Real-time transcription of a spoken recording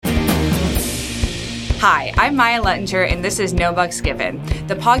Hi, I'm Maya Lettinger, and this is No Bucks Given,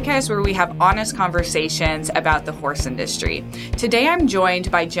 the podcast where we have honest conversations about the horse industry. Today, I'm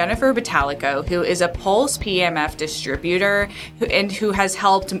joined by Jennifer Batalico, who is a Pulse PEMF distributor and who has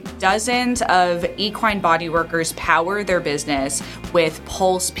helped dozens of equine body workers power their business with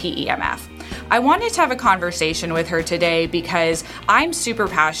Pulse PEMF. I wanted to have a conversation with her today because I'm super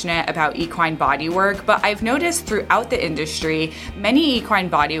passionate about equine body work, but I've noticed throughout the industry, many equine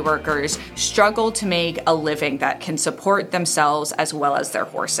body workers struggle to make a living that can support themselves as well as their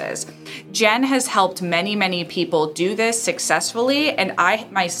horses. Jen has helped many people do this successfully, and I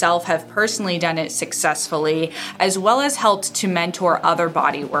myself have personally done it successfully, as well as helped to mentor other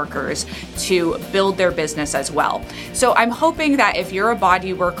body workers to build their business as well. So I'm hoping that if you're a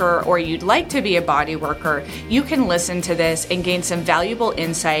body worker or you'd like to be a body worker, you can listen to this and gain some valuable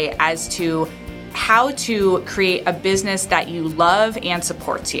insight as to how to create a business that you love and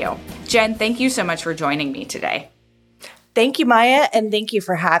supports you. Jen, thank you so much for joining me today. Thank you, Maya, and thank you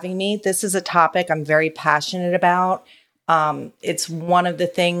for having me. This is a topic I'm very passionate about. It's one of the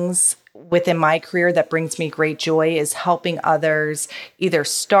things within my career that brings me great joy is helping others either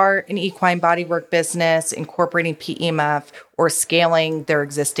start an equine bodywork business, incorporating PEMF, or scaling their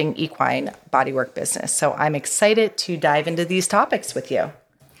existing equine bodywork business. So I'm excited to dive into these topics with you.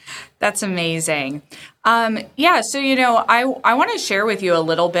 That's amazing. So, I want to share with you a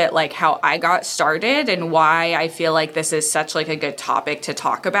little bit like how I got started and why I feel like this is such like a good topic to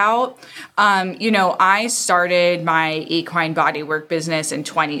talk about. I started my equine bodywork business in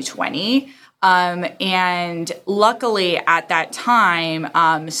 2020. And luckily at that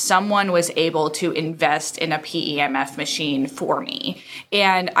time, someone was able to invest in a PEMF machine for me.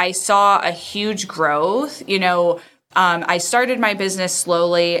 And I saw a huge growth, I started my business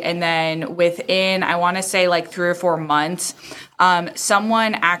slowly, and then within, I want to say like 3 or 4 months,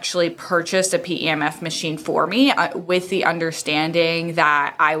 someone actually purchased a PEMF machine for me with the understanding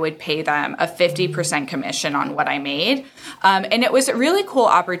that I would pay them a 50% commission on what I made. And it was a really cool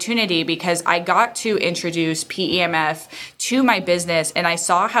opportunity because I got to introduce PEMF to my business, and I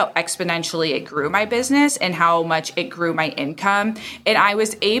saw how exponentially it grew my business and how much it grew my income. And I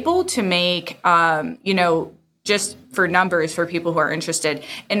was able to make, just for numbers for people who are interested,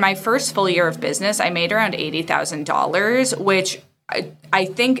 in my first full year of business, I made around $80,000, which I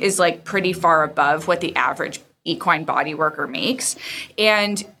think is like pretty far above what the average equine body worker makes.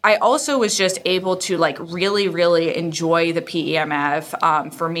 And I also was just able to like really enjoy the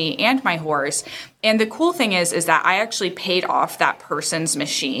PEMF for me and my horse. And the cool thing is that I actually paid off that person's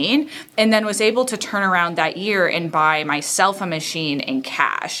machine and then was able to turn around that year and buy myself a machine in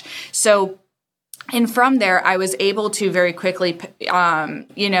cash. And from there, I was able to very quickly, that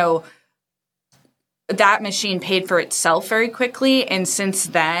machine paid for itself very quickly. And since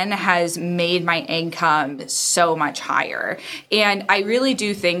then has made my income so much higher. And I really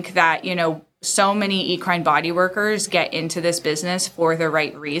do think that, so many equine body workers get into this business for the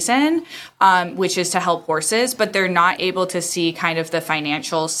right reason, which is to help horses, but they're not able to see kind of the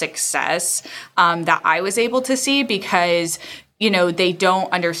financial success that I was able to see because they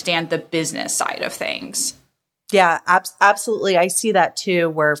don't understand the business side of things. Yeah, absolutely. I see that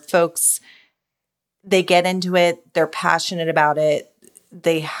too, where folks, they get into it, they're passionate about it,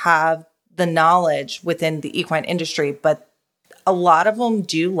 they have the knowledge within the equine industry, but a lot of them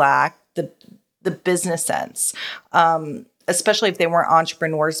do lack the business sense, especially if they weren't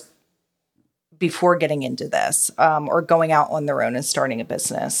entrepreneurs before getting into this or going out on their own and starting a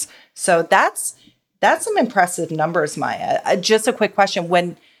business. So that's some impressive numbers, Maya. Just a quick question.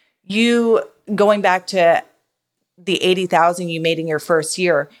 When you, going back to the 80,000 you made in your first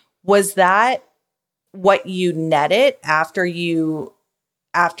year, was that what you netted after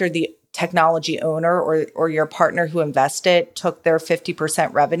the technology owner or your partner who invested took their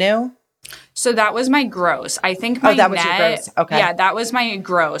 50% revenue? So that was my gross. I think my that net, was your gross. Okay. Yeah, that was my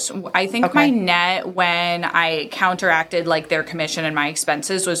gross. I think my net when I counteracted like their commission and my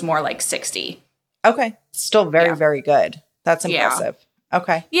expenses was more like 60. Okay. Still very good. That's impressive. Yeah.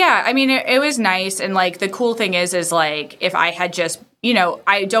 Okay. Yeah. I mean, it was nice. And like, the cool thing is like, if I had just,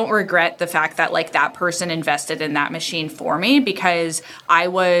 I don't regret the fact that like that person invested in that machine for me because I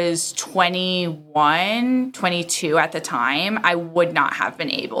was 21, 22 at the time. I would not have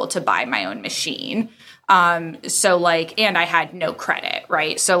been able to buy my own machine. And I had no credit,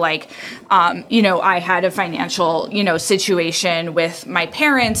 right? So I had a financial, situation with my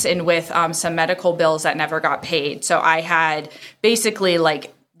parents and with some medical bills that never got paid. So I had basically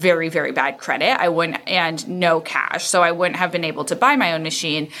like very, very bad credit. And no cash. So I wouldn't have been able to buy my own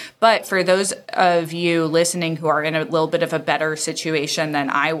machine. But for those of you listening who are in a little bit of a better situation than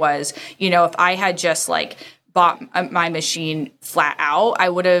I was, if I had just like bought my machine flat out, I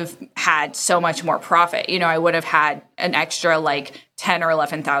would have had so much more profit. I would have had an extra like $10,000 or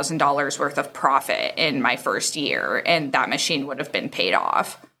 $11,000 worth of profit in my first year, and that machine would have been paid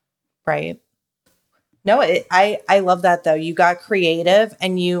off. Right. No, I love that though. You got creative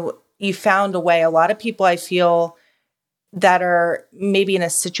and you found a way. A lot of people I feel that are maybe in a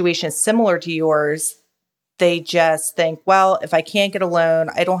situation similar to yours, they just think, well, if I can't get a loan,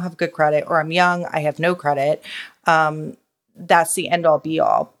 I don't have good credit, or I'm young, I have no credit. That's the end all be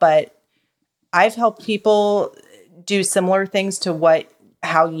all. But I've helped people do similar things to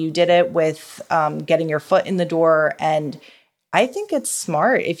how you did it with getting your foot in the door. And I think it's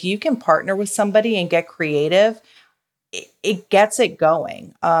smart. If you can partner with somebody and get creative, it gets it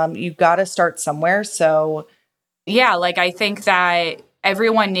going. You've got to start somewhere. So yeah, like I think that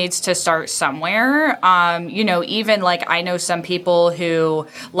everyone needs to start somewhere. Even like I know some people who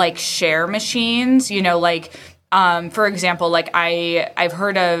like share machines, for example, like I've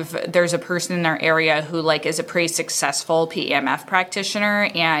heard of, there's a person in our area who like is a pretty successful PEMF practitioner,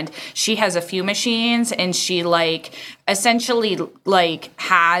 and she has a few machines, and she like essentially like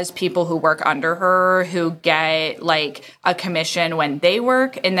has people who work under her who get like a commission when they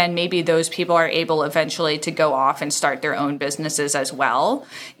work, and then maybe those people are able eventually to go off and start their own businesses as well.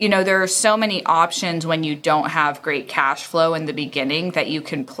 There are so many options when you don't have great cash flow in the beginning that you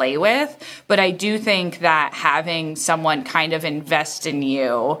can play with, but I do think that having someone kind of invest in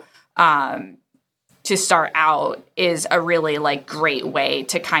you to start out is a really like great way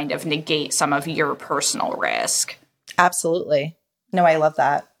to kind of negate some of your personal risk. Absolutely. No, I love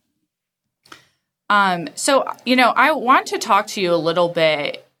that. So, I want to talk to you a little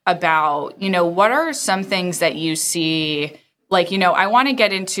bit about, what are some things that you see, like, I want to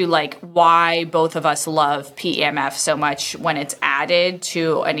get into like why both of us love PEMF so much when it's added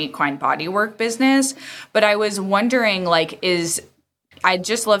to an equine bodywork business. But I was wondering, like, I'd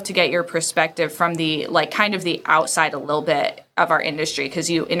just love to get your perspective from the, like, kind of the outside a little bit of our industry, because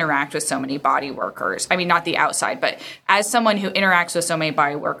you interact with so many body workers. I mean, not the outside, but as someone who interacts with so many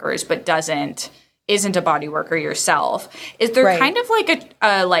body workers, but isn't a body worker yourself. Is there kind of like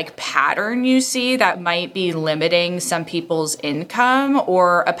a like pattern you see that might be limiting some people's income,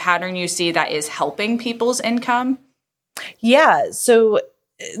 or a pattern you see that is helping people's income? Yeah. So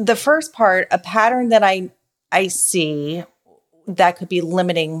the first part, a pattern that I see that could be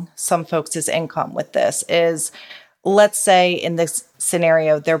limiting some folks' income with this is, let's say in this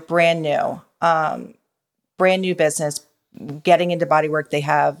scenario, they're brand new business, getting into bodywork. They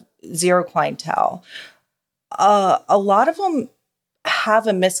have zero clientele. A lot of them have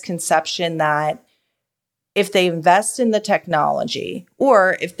a misconception that if they invest in the technology,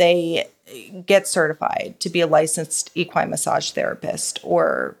 or if they get certified to be a licensed equine massage therapist,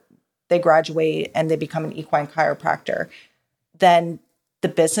 or they graduate and they become an equine chiropractor, then the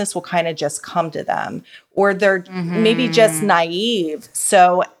business will kind of just come to them, or they're maybe just naive.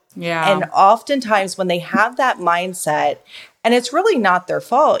 So, yeah. And oftentimes when they have that mindset, and it's really not their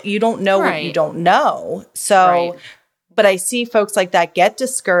fault, you don't know what you don't know. So, but I see folks like that get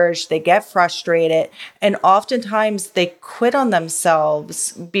discouraged, they get frustrated, and oftentimes they quit on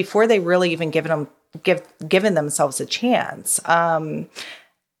themselves before they really even given themselves a chance.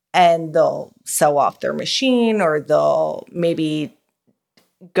 And they'll sell off their machine, or they'll maybe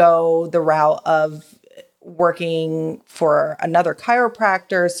go the route of working for another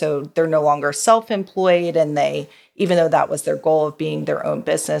chiropractor. So they're no longer self-employed, and even though that was their goal of being their own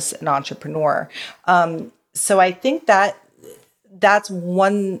business, an entrepreneur. So I think that's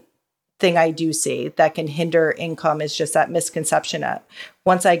one thing I do see that can hinder income, is just that misconception that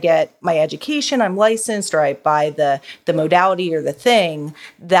once I get my education, I'm licensed, or I buy the modality or the thing,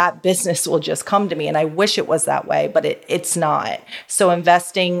 that business will just come to me. And I wish it was that way, but it's not. So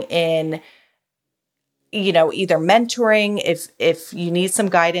investing in, either mentoring, if you need some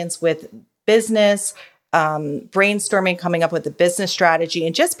guidance with business, brainstorming, coming up with a business strategy,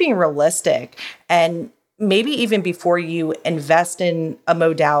 and just being realistic. And maybe even before you invest in a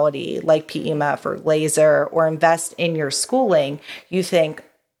modality like PEMF or laser, or invest in your schooling, you think,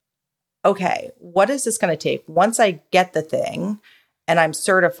 okay, what is this going to take? Once I get the thing and I'm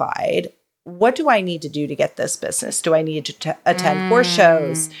certified, what do I need to do to get this business? Do I need to attend more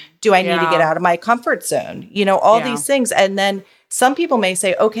shows? Do I need to get out of my comfort zone? All these things. And then some people may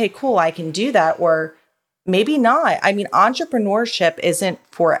say, okay, cool, I can do that. Or maybe not. I mean, entrepreneurship isn't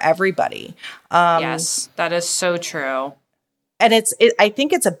for everybody. Yes, that is so true. And I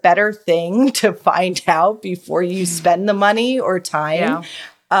think it's a better thing to find out before you spend the money or time.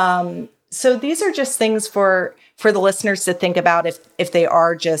 Yeah. So these are just things for the listeners to think about if they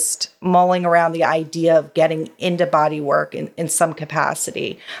are just mulling around the idea of getting into bodywork in some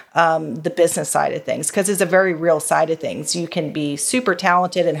capacity, the business side of things, because it's a very real side of things. You can be super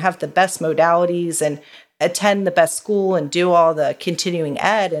talented and have the best modalities and attend the best school and do all the continuing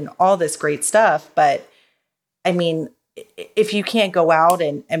ed and all this great stuff. But I mean, if you can't go out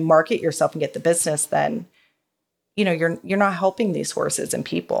and market yourself and get the business, then you're not helping these horses and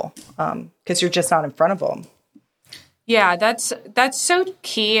people because you're just not in front of them. Yeah, that's so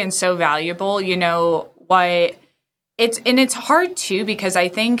key and so valuable. It's hard too, because I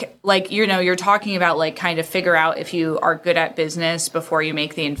think you're talking about kind of figure out if you are good at business before you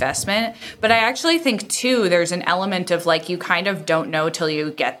make the investment. But I actually think too, there's an element of you kind of don't know till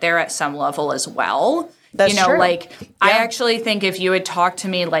you get there at some level as well. That's true. I actually think if you had talked to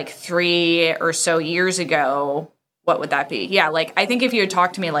me 3 or so years ago, what would that be? Yeah, I think if you had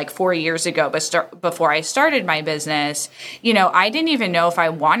talked to me 4 years ago before I started my business, I didn't even know if I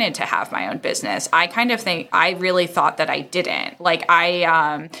wanted to have my own business. I really thought that I didn't.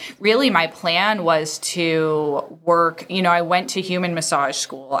 My plan was to work, I went to human massage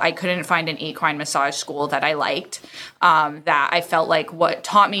school. I couldn't find an equine massage school that I liked, that I felt what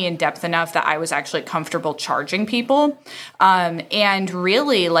taught me in depth enough that I was actually comfortable charging people. And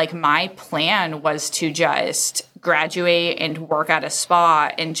really my plan was to just graduate and work at a spa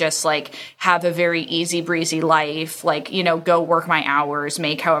and just have a very easy breezy life, go work my hours,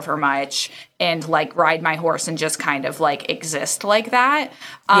 make however much, and ride my horse and just kind of exist like that.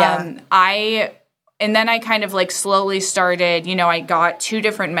 And then I kind of slowly started, I got 2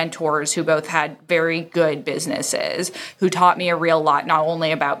 different mentors who both had very good businesses, who taught me a real lot, not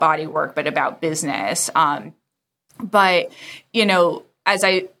only about bodywork, but about business. But as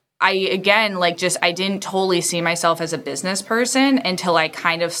I didn't totally see myself as a business person until I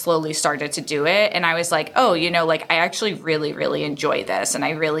kind of slowly started to do it. And I was I actually really, really enjoy this. And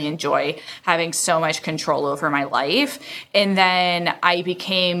I really enjoy having so much control over my life. And then I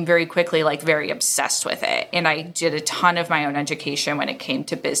became very quickly, very obsessed with it. And I did a ton of my own education when it came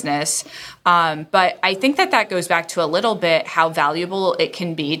to business. But I think that goes back to a little bit how valuable it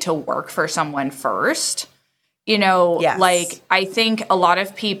can be to work for someone first. Yes. I think a lot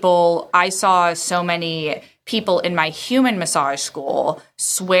of people, I saw so many people in my human massage school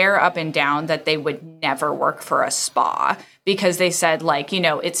swear up and down that they would never work for a spa because they said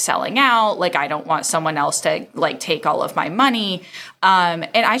it's selling out. I don't want someone else to take all of my money. And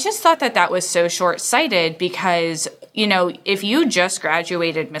I just thought that was so short-sighted because, if you just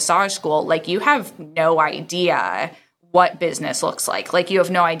graduated massage school, you have no idea what business looks like. You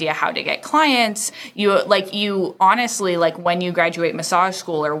have no idea how to get clients. You honestly, when you graduate massage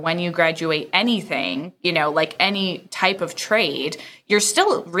school or when you graduate anything, any type of trade, you're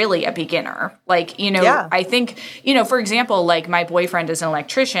still really a beginner. I think, for example, my boyfriend is an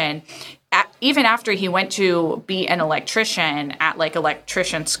electrician. Even after he went to be an electrician at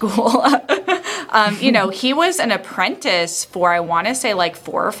electrician school, he was an apprentice for, I want to say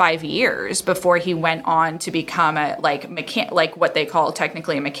 4 or 5 years before he went on to become a what they call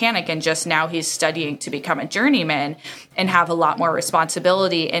technically a mechanic. And just now he's studying to become a journeyman and have a lot more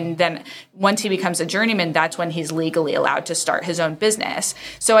responsibility. And then once he becomes a journeyman, that's when he's legally allowed to start his own business.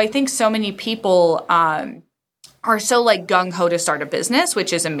 So I think so many people, are so gung-ho to start a business,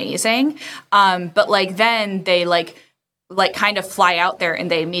 which is amazing. But then they kind of fly out there and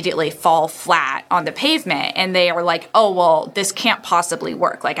they immediately fall flat on the pavement and they are oh, well, this can't possibly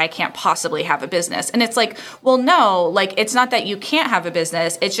work. I can't possibly have a business. And it's well, no, it's not that you can't have a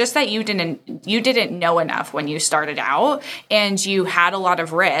business. It's just that you didn't know enough when you started out and you had a lot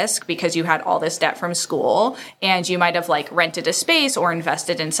of risk because you had all this debt from school and you might have rented a space or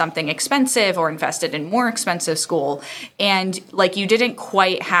invested in something expensive or invested in more expensive school. And you didn't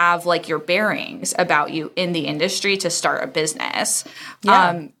quite have your bearings about you in the industry to start a business.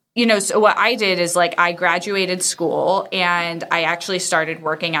 Yeah. So what I did is I graduated school and I actually started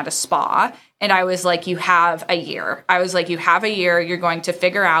working at a spa and I was you have a year. I was you have a year. You're going to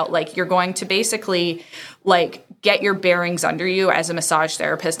figure out you're going to basically get your bearings under you as a massage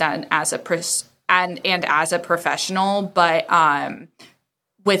therapist and as a as a professional, but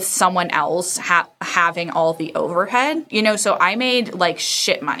with someone else having all the overhead, so I made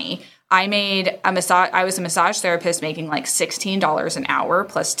shit money. I was a massage therapist making $16 an hour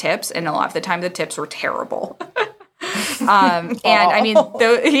plus tips. And a lot of the time the tips were terrible. And I mean,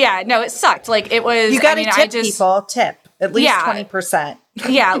 it sucked. It was, you got to tip at least 20%.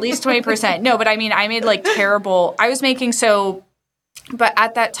 Yeah, at least 20%. No, but I mean, I made terrible, I was making, so But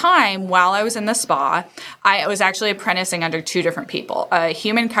at that time, while I was in the spa, I was actually apprenticing under two different people, a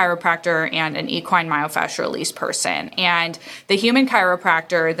human chiropractor and an equine myofascial release person. And the human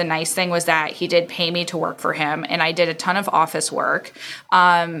chiropractor, the nice thing was that he did pay me to work for him, and I did a ton of office work.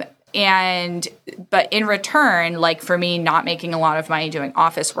 But in return, like for me not making a lot of money doing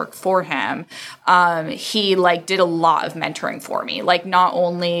office work for him, he like did a lot of mentoring for me. Like not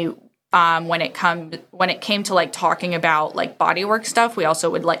only when it came to like talking about like bodywork stuff, we also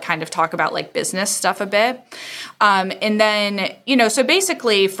would like kind of talk about like business stuff a bit. And then, so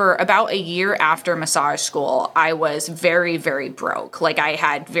basically for about a year after massage school, I was very, very broke. Like I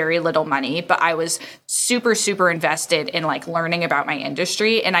had very little money, but I was super, super invested in like learning about my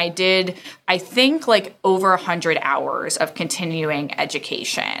industry. And I did, I think like over 100 hours of continuing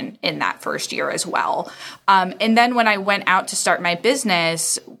education in that first year as well. And then when I went out to start my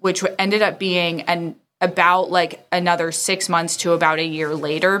business, which ended up being about like another 6 months to about a year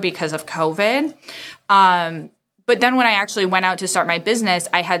later because of COVID. But then when I actually went out to start my business,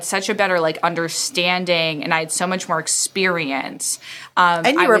 I had such a better like understanding and I had so much more experience. And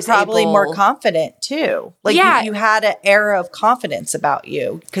you were probably more confident too. Like you had an era of confidence about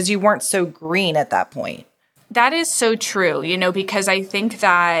you because you weren't so green at that point. That is so true, because I think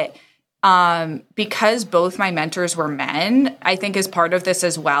that because both my mentors were men, I think as part of this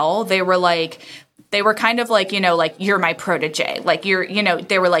as well, they were kind of like, like, you're my protege. Like,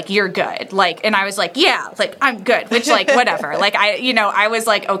 they were like, you're good. Like, and I was like, yeah, like, I'm good, which like, whatever. Like, I was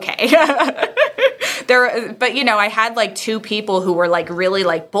like, okay. But I had like two people who were like really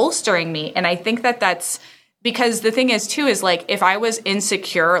like bolstering me. And I think that that's because the thing is too, is like, if I was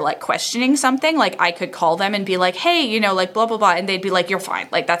insecure, like questioning something, like I could call them and be like, hey, like blah, blah, blah. And they'd be like, you're fine.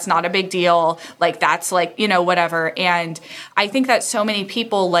 Like, that's not a big deal. Like, that's like, whatever. And I think that so many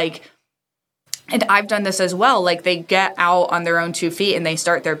people like, and I've done this as well, like they get out on their own 2 feet and they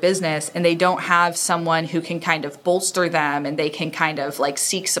start their business and they don't have someone who can kind of bolster them and they can kind of like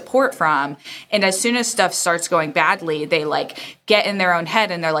seek support from. And as soon as stuff starts going badly, they like get in their own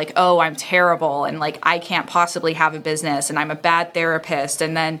head and they're like, oh, I'm terrible. And like, I can't possibly have a business and I'm a bad therapist.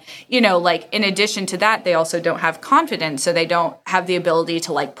 And then, like in addition to that, they also don't have confidence. So they don't have the ability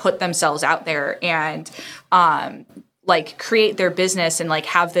to like put themselves out there and, like create their business and like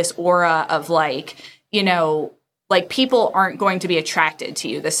have this aura of like, like people aren't going to be attracted to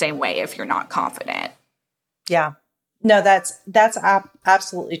you the same way if you're not confident. Yeah, no, that's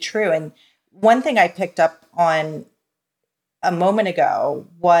absolutely true. And one thing I picked up on a moment ago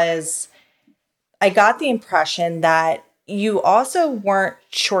was I got the impression that you also weren't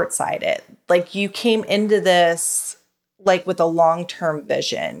short-sighted. Like you came into this like with a long-term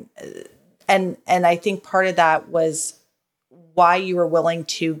vision. And I think part of that was why you were willing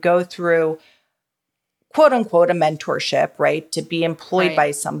to go through, quote unquote, a mentorship, right? To be employed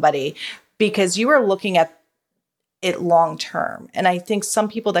by somebody because you were looking at it long term. And I think some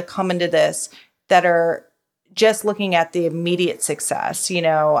people that come into this that are just looking at the immediate success,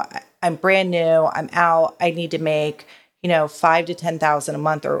 I'm brand new, I'm out, I need to make, $5,000 to $10,000 a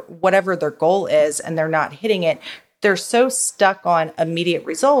month or whatever their goal is, and they're not hitting it. They're so stuck on immediate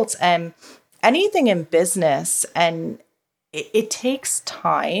results. And anything in business, and it takes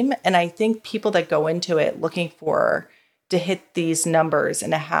time. And I think people that go into it looking to hit these numbers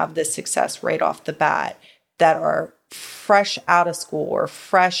and to have this success right off the bat that are fresh out of school or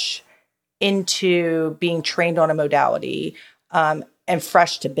fresh into being trained on a modality and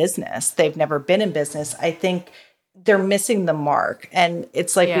fresh to business, they've never been in business, I think they're missing the mark. And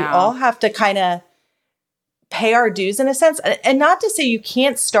it's like we all have to kind of pay our dues in a sense. And not to say you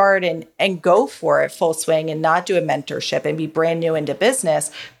can't start and go for it full swing and not do a mentorship and be brand new into business,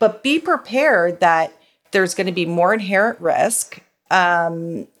 but be prepared that there's going to be more inherent risk.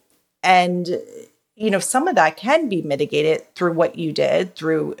 And, some of that can be mitigated through what you did,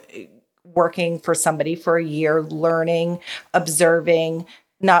 through working for somebody for a year, learning, observing,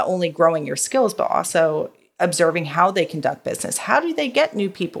 not only growing your skills, but also observing how they conduct business. How do they get new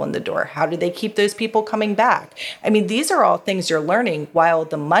people in the door? How do they keep those people coming back? I mean, these are all things you're learning. While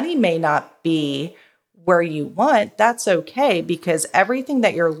the money may not be where you want, that's okay because everything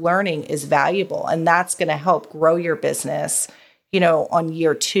that you're learning is valuable and that's going to help grow your business, on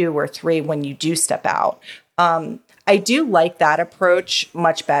year 2 or 3 when you do step out. I do like that approach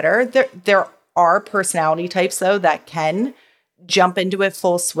much better. There are personality types though that can jump into it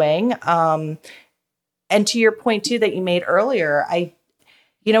full swing. And to your point too, that you made earlier, it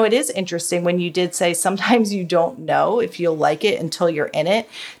is interesting when you did say sometimes you don't know if you'll like it until you're in it.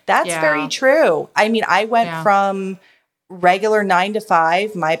 That's very true. I mean, I went from regular 9 to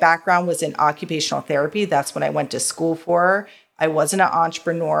 5. My background was in occupational therapy. That's what I went to school for. I wasn't an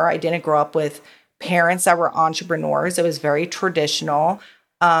entrepreneur. I didn't grow up with parents that were entrepreneurs. It was very traditional.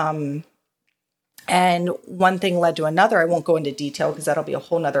 And one thing led to another. I won't go into detail because that'll be a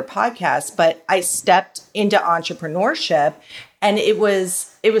whole nother podcast, but I stepped into entrepreneurship and it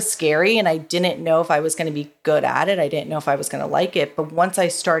was scary and I didn't know if I was going to be good at it. I didn't know if I was going to like it. But once I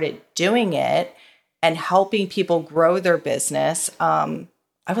started doing it and helping people grow their business, I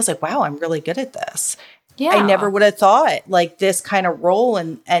was like, wow, I'm really good at this. Yeah. I never would have thought like this kind of role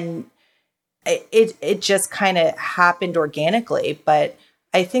and it just kind of happened organically. But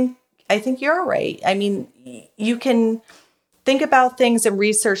I think you're right. I mean, you can think about things and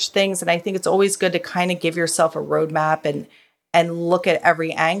research things. And I think it's always good to kind of give yourself a roadmap and look at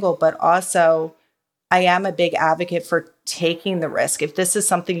every angle. But also, I am a big advocate for taking the risk. If this is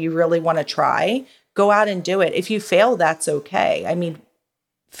something you really want to try, go out and do it. If you fail, that's okay. I mean,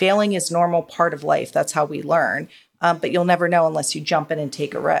 failing is a normal part of life. That's how we learn. But you'll never know unless you jump in and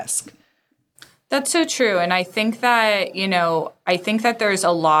take a risk. That's so true. And I think that, there's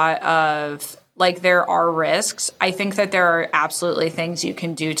a lot of, like, there are risks. I think that there are absolutely things you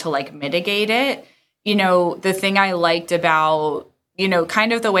can do to, like, mitigate it. The thing I liked about,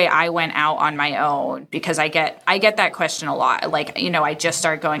 kind of the way I went out on my own, because I get that question a lot. Like, I just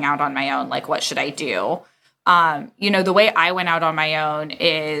started going out on my own. Like, what should I do? The way I went out on my own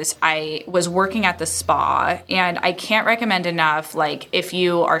is I was working at the spa, and I can't recommend enough, like, if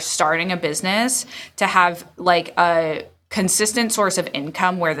you are starting a business, to have like a consistent source of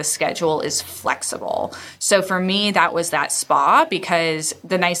income where the schedule is flexible. So for me, that was that spa, because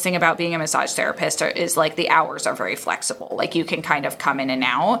the nice thing about being a massage therapist is like the hours are very flexible. Like you can kind of come in and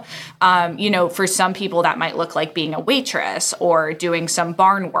out. For some people that might look like being a waitress or doing some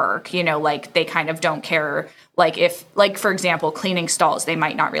barn work, like they kind of don't care. Like if, like, for example, cleaning stalls, they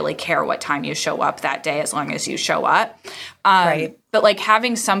might not really care what time you show up that day as long as you show up. Right. But like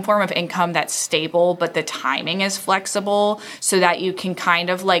having some form of income that's stable, but the timing is flexible so that you can kind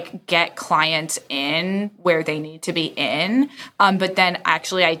of like get clients in where they need to be in. But then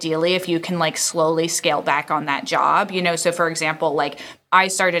actually, ideally, if you can like slowly scale back on that job, so for example, like I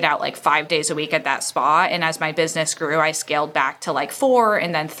started out like 5 days a week at that spa. And as my business grew, I scaled back to like 4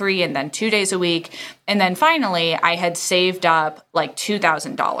 and then 3 and then 2 days a week. And then finally, I had saved up like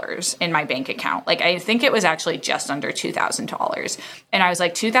 $2,000 in my bank account. Like I think it was actually just under $2,000. And I was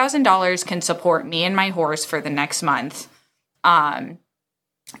like, $2,000 can support me and my horse for the next month. I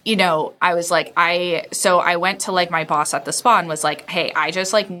was like, so I went to like my boss at the spa and was like, hey, I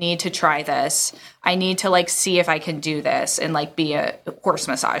just like need to try this. I need to like see if I can do this and like be a horse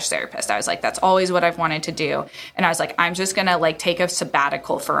massage therapist. I was like, that's always what I've wanted to do. And I was like, I'm just going to like take a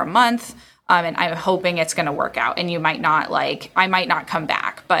sabbatical for a month. And I'm hoping it's going to work out. And I might not come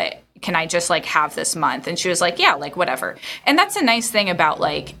back, but can I just like have this month? And she was like, yeah, like whatever. And that's a nice thing about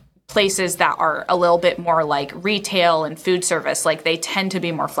like places that are a little bit more like retail and food service, like they tend to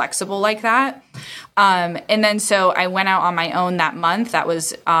be more flexible like that. And then so I went out on my own that month. That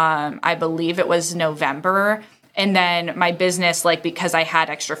was, I believe it was November. And then my business, like, because I had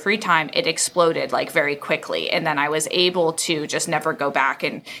extra free time, it exploded like very quickly. And then I was able to just never go back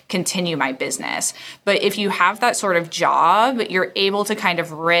and continue my business. But if you have that sort of job, you're able to kind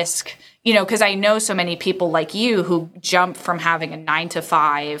of risk, because I know so many people like you who jump from having a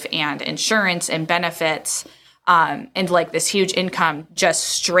 9-to-5 and insurance and benefits and like this huge income just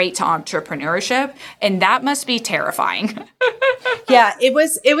straight to entrepreneurship. And that must be terrifying. Yeah, it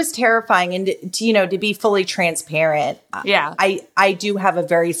was terrifying. And to be fully transparent, yeah, I do have a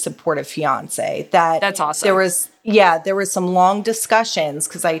very supportive fiance. That's awesome. There was some long discussions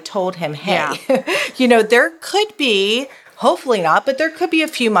because I told him, hey, there could be, hopefully not, but there could be a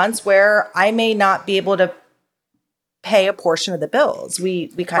few months where I may not be able to pay a portion of the bills. We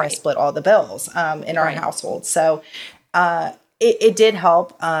kind of split all the bills in our household. So it did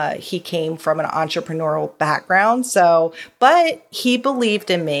help. He came from an entrepreneurial background. But he believed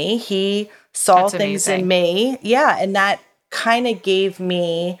in me. He saw things in me. Yeah. And that kind of gave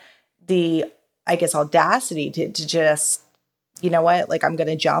me the, I guess, audacity to just, you know what, like I'm going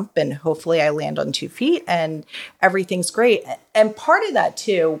to jump and hopefully I land on 2 feet and everything's great. And part of that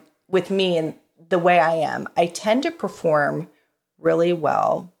too, with me and the way I am, I tend to perform really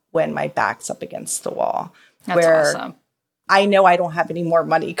well when my back's up against the wall. That's awesome. I know I don't have any more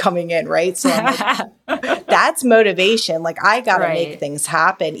money coming in, right? So I'm like, that's motivation. Like I got to make things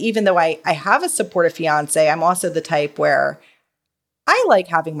happen. Even though I have a supportive fiance, I'm also the type where I like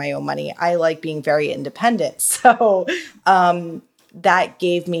having my own money. I like being very independent. So that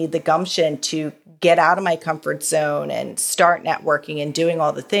gave me the gumption to get out of my comfort zone and start networking and doing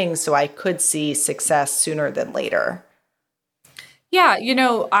all the things so I could see success sooner than later. Yeah,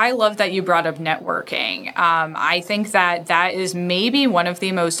 I love that you brought up networking. I think that that is maybe one of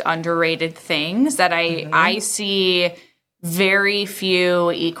the most underrated things that I see very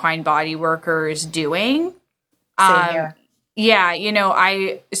few equine body workers doing. Same here.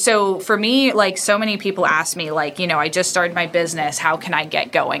 Yeah, so for me, like so many people ask me, like, I just started my business. How can I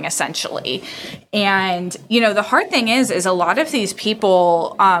get going, essentially? And, the hard thing is a lot of these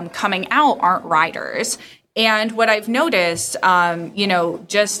people coming out aren't riders. And what I've noticed,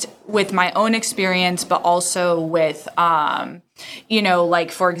 just with my own experience, but also with,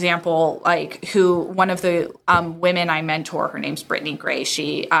 like, for example, like one of the women I mentor, her name's Brittany Gray.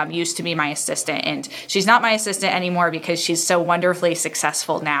 She used to be my assistant, and she's not my assistant anymore because she's so wonderfully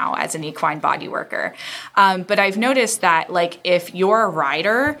successful now as an equine body worker. But I've noticed that, like, if you're a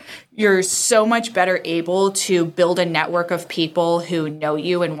rider, you're so much better able to build a network of people who know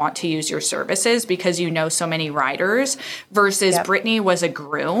you and want to use your services because you know so many riders versus Brittany was a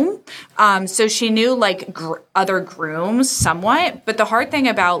groom. So she knew like other grooms somewhat. But the hard thing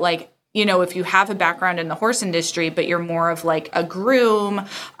about like, if you have a background in the horse industry, but you're more of like a groom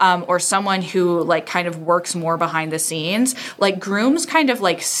or someone who like kind of works more behind the scenes, like grooms kind of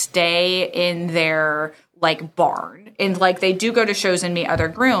like stay in their like barn and like they do go to shows and meet other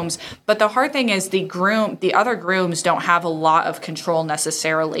grooms. But the hard thing is the other grooms don't have a lot of control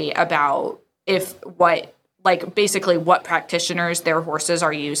necessarily about basically what practitioners their horses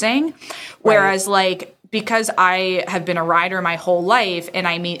are using. Whereas like, because I have been a rider my whole life and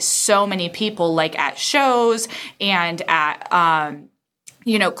I meet so many people like at shows and at,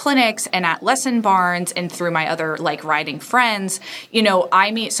 clinics and at lesson barns and through my other like riding friends,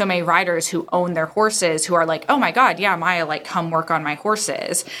 I meet so many riders who own their horses who are like, oh my God, yeah, Maya, like come work on my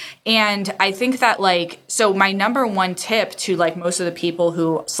horses. And I think that like, so my number one tip to like most of the people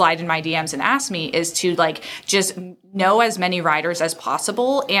who slide in my DMs and ask me is to like, just know as many riders as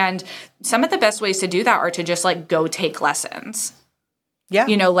possible. And some of the best ways to do that are to just like go take lessons. Yeah.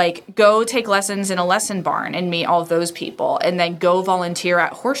 Like go take lessons in a lesson barn and meet all of those people and then go volunteer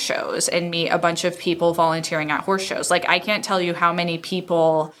at horse shows and meet a bunch of people volunteering at horse shows. Like I can't tell you how many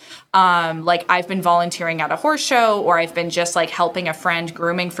people like I've been volunteering at a horse show or I've been just like helping a friend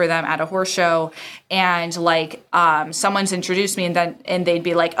grooming for them at a horse show. And like someone's introduced me and they'd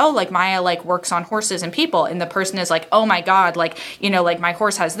be like, oh, like Maya like works on horses and people. And the person is like, oh my God, like, like my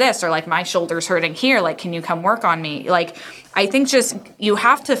horse has this or like my shoulder's hurting here. Like, can you come work on me? Like, I think just you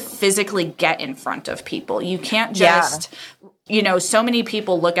have to physically get in front of people. You can't just, so many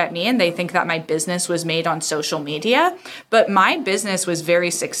people look at me and they think that my business was made on social media, but my business was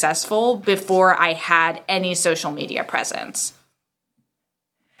very successful before I had any social media presence.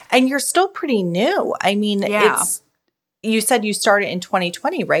 And you're still pretty new. I mean, you said you started in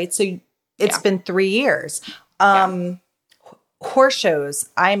 2020, right? So it's been 3 years. Horse shows,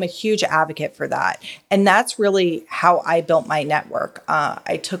 I'm a huge advocate for that. And that's really how I built my network.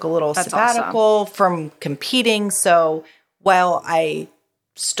 I took a little sabbatical from competing. So while I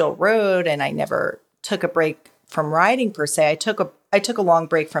still rode and I never took a break from riding per se, I took a long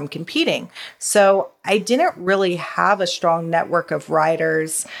break from competing. So I didn't really have a strong network of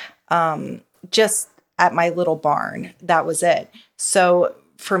riders just at my little barn. That was it. So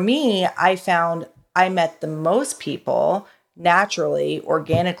for me, I found I met the most people naturally,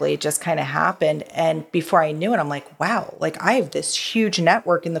 organically, it just kind of happened. And before I knew it, I'm like, wow, like I have this huge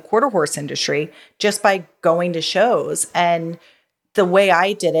network in the quarter horse industry just by going to shows. And the way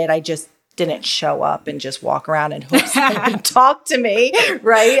I did it, I just didn't show up and just walk around and hope someone would talk to me.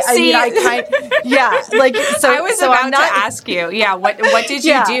 Right. See, I mean, like, so I was about to ask you, what did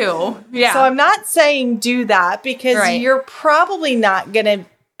you do? Yeah. So I'm not saying do that because you're probably not going to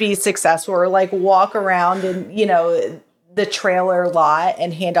be successful or like walk around and, the trailer lot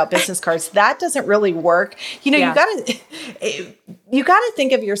and hand out business cards. That doesn't really work. You gotta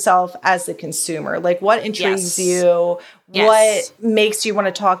think of yourself as the consumer, like what intrigues you, what makes you want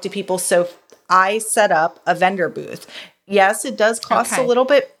to talk to people. So I set up a vendor booth. Yes, it does cost a little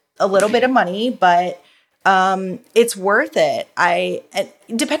bit of money, but it's worth it.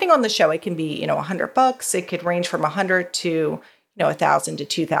 Depending on the show, it can be, $100. It could range from $100 to $1,000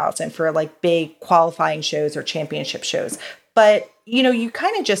 to $2,000 for like big qualifying shows or championship shows. But, you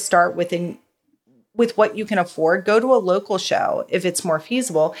kind of just start with what you can afford. Go to a local show if it's more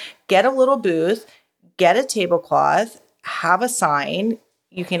feasible. Get a little booth, get a tablecloth, have a sign.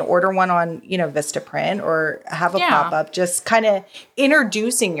 You can order one on, Vistaprint or have a pop-up, just kind of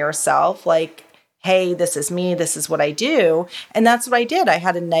introducing yourself like, hey, this is me, this is what I do. And that's what I did. I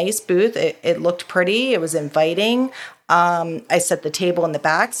had a nice booth. It looked pretty. It was inviting. I set the table in the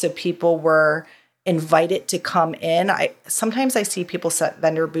back so people were, invite it to come in. Sometimes I see people set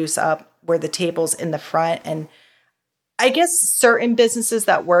vendor booths up where the table's in the front, and I guess certain businesses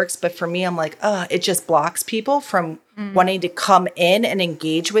that works, but for me, I'm like, it just blocks people from wanting to come in and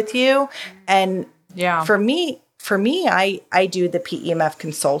engage with you. And for me, I do the PEMF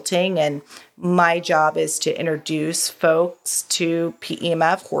consulting, and my job is to introduce folks to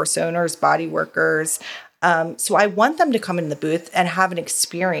PEMF, horse owners, body workers. So I want them to come in the booth and have an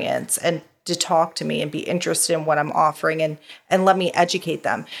experience and to talk to me and be interested in what I'm offering and let me educate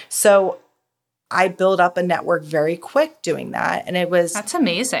them. So I built up a network very quick doing that. And that's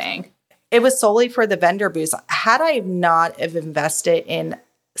amazing. It was solely for the vendor booths. Had I not have invested in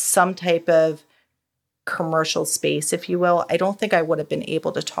some type of commercial space, if you will, I don't think I would have been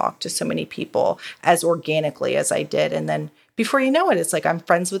able to talk to so many people as organically as I did. And then before you know it, it's like I'm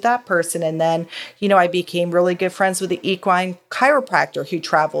friends with that person. And then, I became really good friends with the equine chiropractor who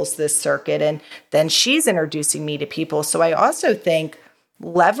travels this circuit. And then she's introducing me to people. So I also think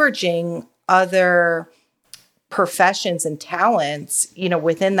leveraging other professions and talents,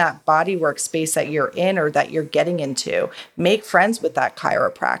 within that bodywork space that you're in or that you're getting into, make friends with that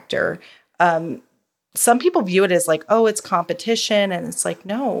chiropractor. Some people view it as like, oh, it's competition. And it's like,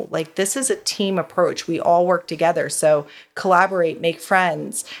 no, like this is a team approach. We all work together. So collaborate, make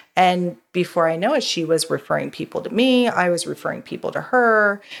friends. And before I know it, she was referring people to me. I was referring people to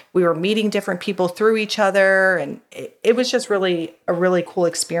her. We were meeting different people through each other. And it was just really a really cool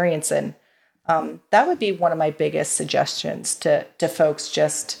experience. And that would be one of my biggest suggestions to folks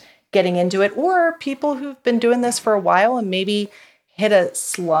just getting into it, or people who've been doing this for a while and maybe hit a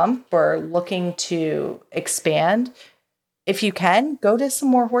slump or looking to expand. If you can, go to some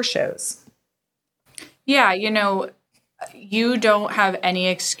more horse shows. Yeah, you don't have any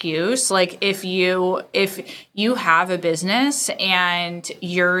excuse. Like if you have a business and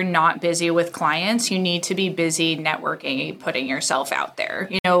you're not busy with clients, you need to be busy networking, putting yourself out there.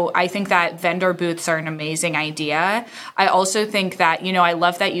 I think that vendor booths are an amazing idea. I also think that, I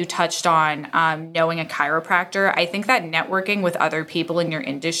love that you touched on knowing a chiropractor. I think that networking with other people in your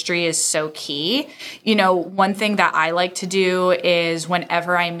industry is so key. One thing that I like to do is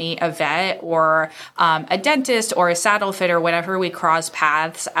whenever I meet a vet or a dentist or a saddle fitter, whenever we cross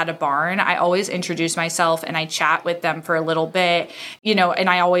paths at a barn, I always introduce myself and I chat with them for a little bit, and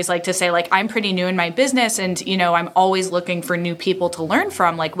I always like to say, like, I'm pretty new in my business and, I'm always looking for new people to learn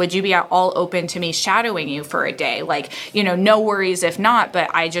from. Like, would you be at all open to me shadowing you for a day? Like, no worries if not, but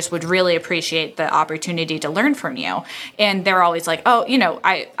I just would really appreciate the opportunity to learn from you. And they're always like, oh,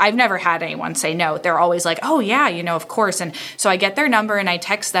 I've never had anyone say no. They're always like, oh yeah, of course. And so I get their number and I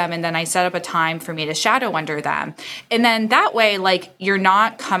text them and then I set up a time for me to shadow under them. And then that way, like, you're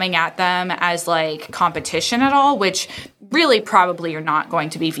not coming at them as like competition at all, which really probably you're not going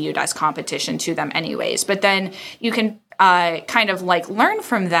to be viewed as competition to them anyways. But then you can kind of like learn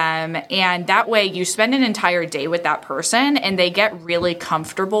from them. And that way you spend an entire day with that person and they get really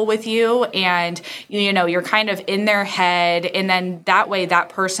comfortable with you and, you're kind of in their head. And then that way that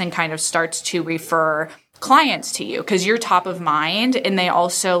person kind of starts to refer clients to you because you're top of mind, and they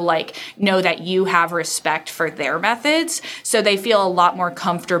also like know that you have respect for their methods, so they feel a lot more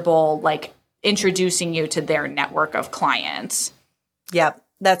comfortable like introducing you to their network of clients. Yep,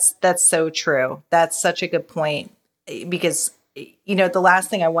 that's so true. That's such a good point, because the last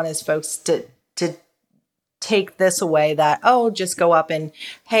thing I want is folks to take this away that, oh, just go up and,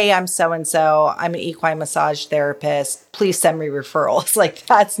 hey, I'm so-and-so, I'm an equine massage therapist, please send me referrals. Like,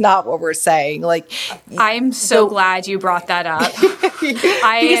 that's not what we're saying. Like, I'm so glad you brought that up.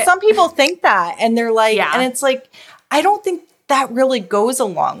 Because some people think that, and they're like, and it's like, I don't think that really goes a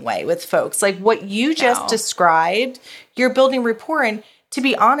long way with folks. Like what you just described, you're building rapport. And to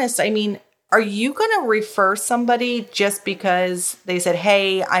be honest, I mean, are you going to refer somebody just because they said,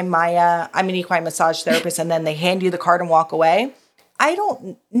 hey, I'm Maya, I'm an equine massage therapist, and then they hand you the card and walk away? I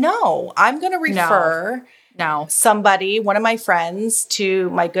don't know. I'm going to refer somebody, one of my friends, to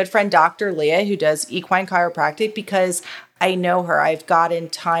my good friend, Dr. Leah, who does equine chiropractic, because I know her. I've gotten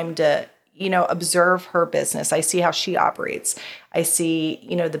time to, observe her business. I see how she operates. I see,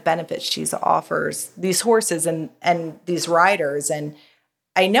 the benefits she offers these horses and these riders, and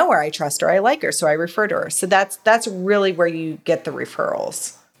I know her, I trust her, I like her, so I refer to her. So that's really where you get the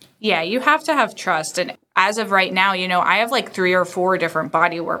referrals. Yeah, you have to have trust. And as of right now, I have like 3 or 4 different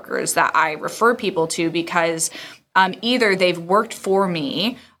body workers that I refer people to because either they've worked for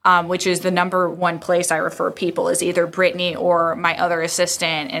me, which is the number one place I refer people, is either Brittany or my other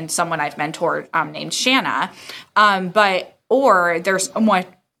assistant and someone I've mentored named Shanna. Or there's someone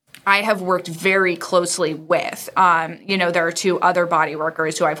I have worked very closely with. There are 2 other body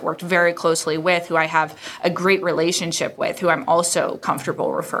workers who I've worked very closely with, who I have a great relationship with, who I'm also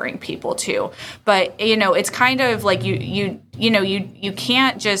comfortable referring people to. But, it's kind of like you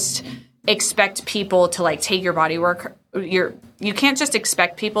can't just expect people to like take your body work. You can't just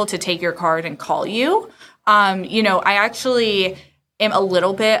expect people to take your card and call you. I actually am a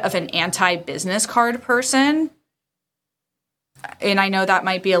little bit of an anti-business card person. And I know that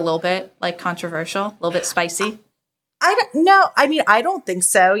might be a little bit like controversial, a little bit spicy. I don't know. I mean, I don't think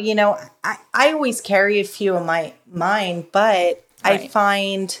so. I always carry a few in my mind, but I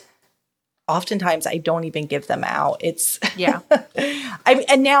find oftentimes I don't even give them out. It's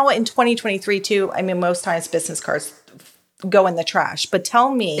and now in 2023 too, I mean, most times business cards go in the trash, but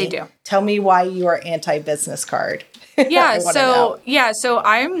tell me why you are anti-business card. So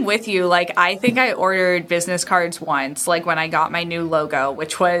I'm with you. Like, I think I ordered business cards once, like when I got my new logo,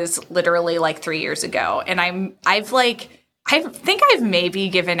 which was literally like 3 years ago. And I think I've maybe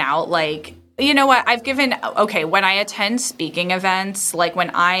given out like, when I attend speaking events, like when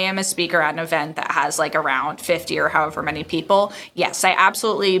I am a speaker at an event that has like around 50 or however many people, yes, I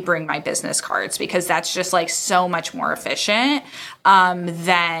absolutely bring my business cards because that's just like so much more efficient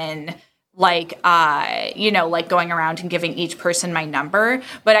than like going around and giving each person my number.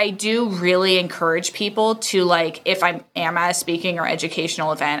 But I do really encourage people to like, if I am at a speaking or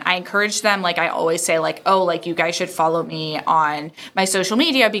educational event, I encourage them, like I always say, like, oh, like you guys should follow me on my social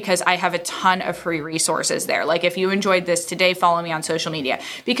media because I have a ton of free resources there. Like if you enjoyed this today, follow me on social media,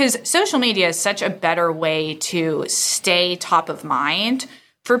 because social media is such a better way to stay top of mind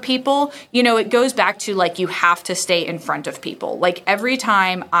for people. It goes back to like, you have to stay in front of people. Like every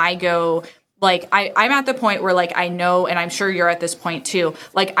time I go, like I'm at the point where like I know, and I'm sure you're at this point too,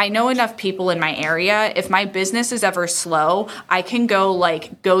 like I know enough people in my area. If my business is ever slow, I can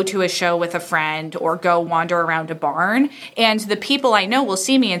go to a show with a friend or go wander around a barn, and the people I know will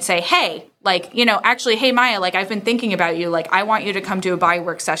see me and say, hey, like, actually, hey Maya, like I've been thinking about you. Like I want you to come to a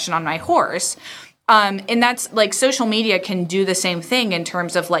Bodywork session on my horse. And that's like social media can do the same thing in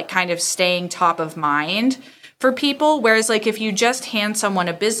terms of like kind of staying top of mind for people. Whereas like if you just hand someone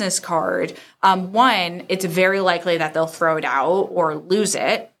a business card, one, it's very likely that they'll throw it out or lose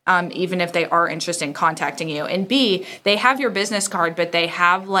it, even if they are interested in contacting you. And B, they have your business card, but they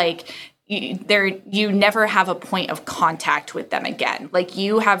have like, you never have a point of contact with them again. Like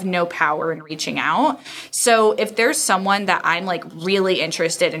you have no power in reaching out. So if there's someone that I'm like really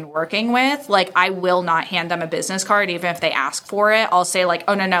interested in working with, like I will not hand them a business card, even if they ask for it. I'll say like,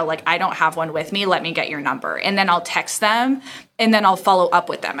 oh no, like I don't have one with me. Let me get your number. And then I'll text them, and then I'll follow up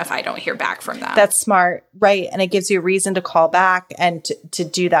with them if I don't hear back from them. That's smart. Right. And it gives you a reason to call back and to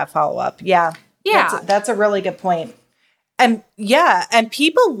do that follow up. Yeah. That's a really good point. And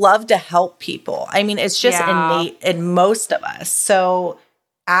people love to help people. I mean, it's just innate in most of us. So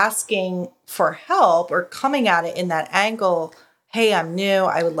asking for help or coming at it in that angle, hey, I'm new,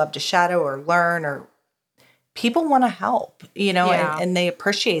 I would love to shadow or learn, or people want to help, and they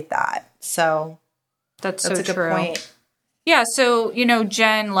appreciate that. So that's a good point. Yeah. So,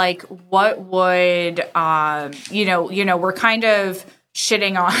 Jen, like what would, we're kind of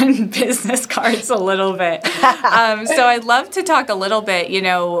shitting on business cards a little bit. So I'd love to talk a little bit,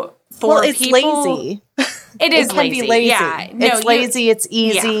 for it's people. Lazy. It is lazy. Be lazy. Yeah. It's lazy. It's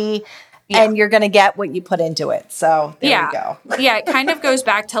easy. Yeah. And you're going to get what you put into it. So there you go. Yeah. It kind of goes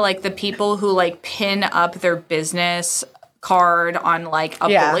back to like the people who like pin up their business card on like a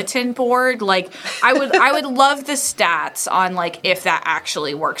bulletin board. Like I would love the stats on like if that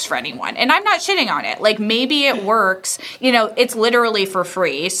actually works for anyone. And I'm not shitting on it. Like maybe it works, it's literally for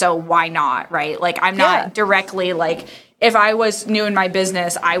free. So why not? Right. Like I'm not directly like, if I was new in my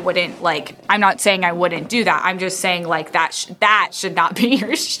business, I wouldn't like, I'm not saying I wouldn't do that. I'm just saying like that should not be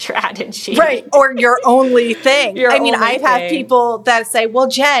your strategy. Right. Or your only thing. I've had people that say, well,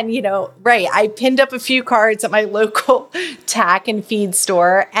 Jen, I pinned up a few cards at my local tack and feed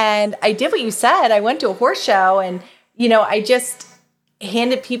store. And I did what you said. I went to a horse show and, I just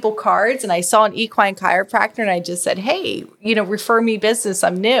handed people cards, and I saw an equine chiropractor and I just said, hey, refer me business.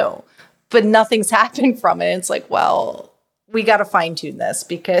 I'm new. But nothing's happened from it. And it's like, well, we got to fine tune this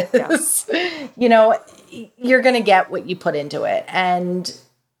because, you're going to get what you put into it. And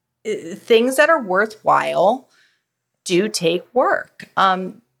things that are worthwhile do take work.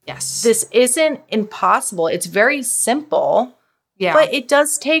 Yes. This isn't impossible. It's very simple. Yeah. But it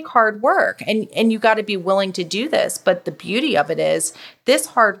does take hard work, and you got to be willing to do this. But the beauty of it is this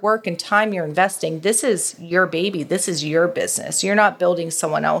hard work and time you're investing, this is your baby. This is your business. You're not building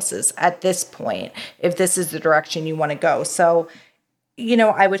someone else's at this point if this is the direction you want to go. So,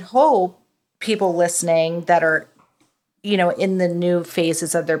 I would hope people listening that are, in the new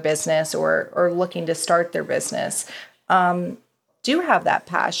phases of their business or looking to start their business, do have that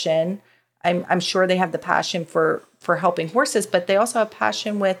passion. I'm sure they have the passion for helping horses, but they also have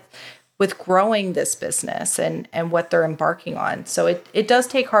passion with growing this business and what they're embarking on. So it does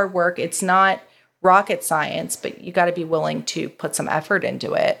take hard work. It's not rocket science, but you got to be willing to put some effort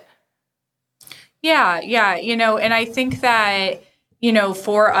into it. Yeah. And I think that,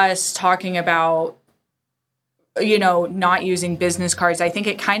 for us talking about, not using business cards, I think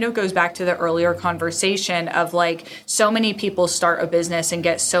it kind of goes back to the earlier conversation of like so many people start a business and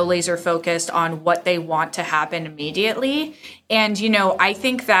get so laser focused on what they want to happen immediately. And, I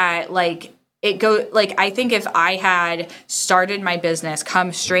think that like I think if I had started my business,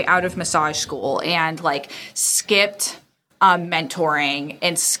 come straight out of massage school and like skipped mentoring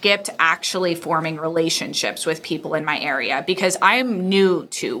and skipped actually forming relationships with people in my area because I'm new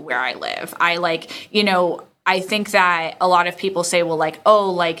to where I live. I think that a lot of people say, well, like, oh,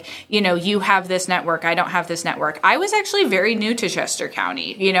 like, you have this network. I don't have this network. I was actually very new to Chester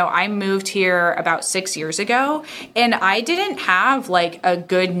County. I moved here about 6 years ago and I didn't have like a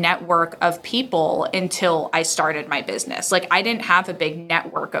good network of people until I started my business. Like I didn't have a big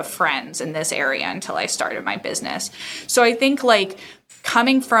network of friends in this area until I started my business. So I think like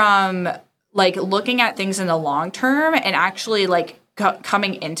coming from like looking at things in the long term and actually like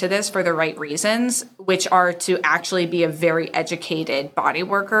coming into this for the right reasons, which are to actually be a very educated body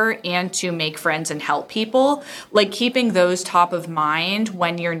worker and to make friends and help people, like keeping those top of mind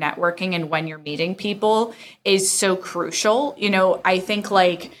when you're networking and when you're meeting people is so crucial. I think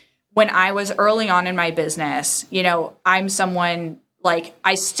like when I was early on in my business, I'm someone like,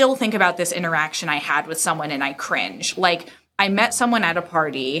 I still think about this interaction I had with someone and I cringe. Like I met someone at a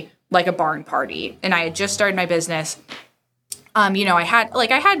party, like a barn party, and I had just started my business. I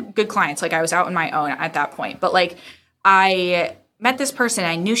had good clients, like I was out on my own at that point, but like I met this person,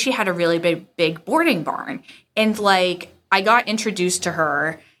 I knew she had a really big boarding barn and like I got introduced to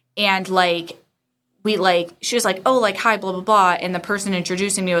her and like she was like, oh, like, hi, blah, blah, blah. And the person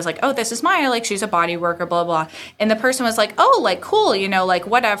introducing me was like, oh, this is Maya. Like, she's a body worker, blah, blah. And the person was like, oh, like, cool, like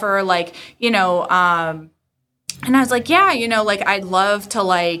whatever, like, and I was like, yeah, like I'd love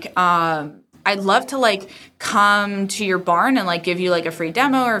to come to your barn and like give you like a free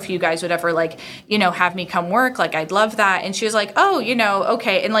demo, or if you guys would ever like, have me come work, like I'd love that. And she was like, oh,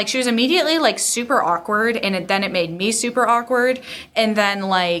 okay. And like she was immediately like super awkward, and then it made me super awkward. And then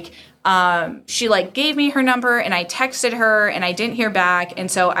like she like gave me her number and I texted her and I didn't hear back.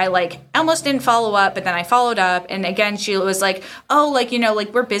 And so I like almost didn't follow up, but then I followed up. And again, she was like, oh, like,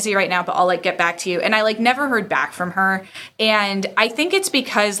 like we're busy right now, but I'll like get back to you. And I like never heard back from her. And I think it's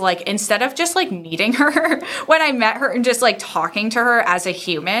because like, instead of just like meeting her when I met her and just like talking to her as a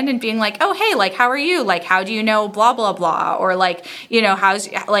human and being like, oh, hey, like, how are you? Like, how do you know blah, blah, blah? Or like,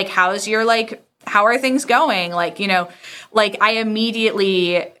 how's your, like, how are things going? Like, like I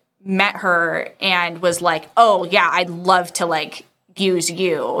immediately met her and was like, oh yeah, I'd love to like use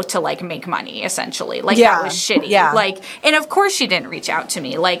you to like make money essentially. Like that was shitty. Yeah. Like, and of course she didn't reach out to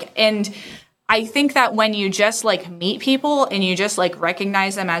me. Like, and I think that when you just like meet people and you just like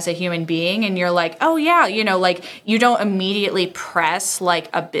recognize them as a human being and you're like, oh yeah, like you don't immediately press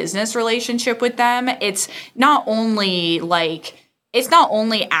like a business relationship with them. It's not only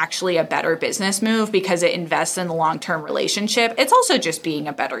actually a better business move because it invests in the long-term relationship. It's also just being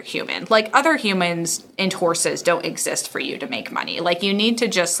a better human. Like other humans and horses don't exist for you to make money. Like you need to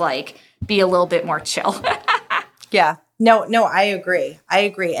just like be a little bit more chill. Yeah. No, I agree.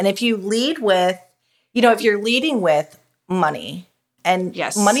 And if you lead with, if you're leading with money, and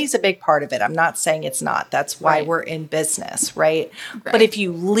yes, money's a big part of it. I'm not saying it's not. That's why we're in business, right? But if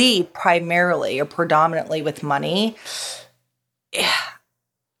you lead primarily or predominantly with money,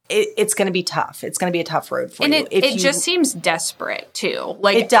 it's going to be tough. It's going to be a tough road for you. And it just seems desperate too.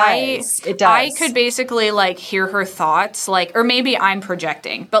 Like it does. I could basically like hear her thoughts, like, or maybe I'm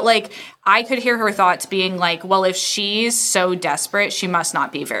projecting, but like I could hear her thoughts being like, well, if she's so desperate, she must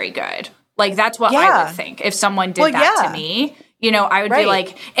not be very good. Like that's what I would think if someone did that to me. I would be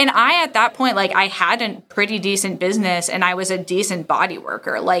like, and I, at that point, like I had a pretty decent business and I was a decent body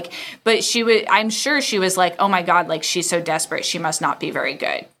worker. Like, but I'm sure she was like, oh my God, like she's so desperate. She must not be very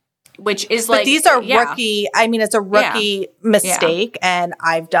good, which is like, but these are rookie. I mean, it's a rookie mistake and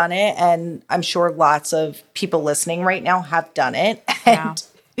I've done it. And I'm sure lots of people listening right now have done it. And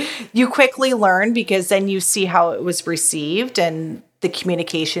you quickly learn because then you see how it was received and the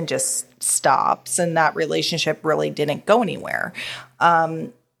communication just stops and that relationship really didn't go anywhere.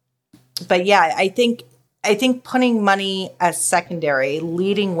 But yeah, I think I think putting money as secondary,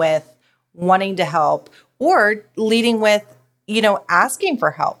 leading with wanting to help, or leading with, asking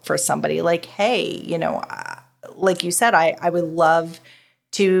for help for somebody like, hey, like you said, I would love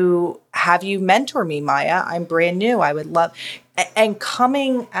to have you mentor me, Maya. I'm brand new. I would love, and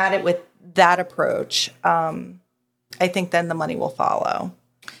coming at it with that approach, I think then the money will follow.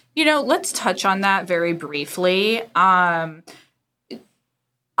 Let's touch on that very briefly. I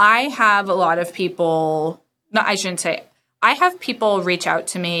have a lot of people, no, I shouldn't say, I have people reach out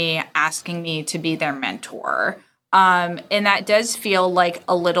to me asking me to be their mentor. And that does feel like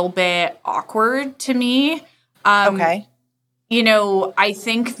a little bit awkward to me. Okay. I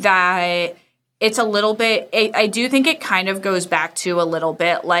think that it's a little bit, I do think it kind of goes back to a little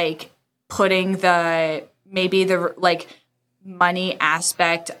bit like putting maybe the money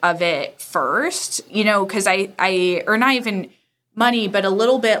aspect of it first, because or not even money, but a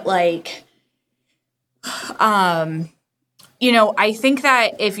little bit like, I think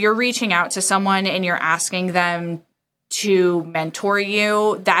that if you're reaching out to someone and you're asking them to mentor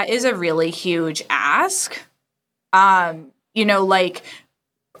you, that is a really huge ask. I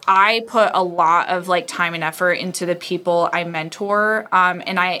put a lot of time and effort into the people I mentor.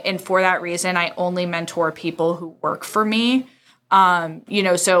 And for that reason, I only mentor people who work for me.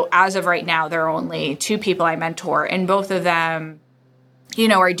 So as of right now, there are only 2 people I mentor, and both of them,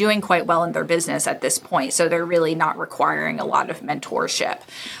 are doing quite well in their business at this point. So they're really not requiring a lot of mentorship.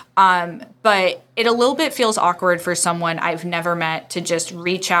 But it a little bit feels awkward for someone I've never met to just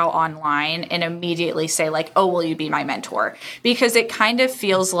reach out online and immediately say oh, will you be my mentor? Because it kind of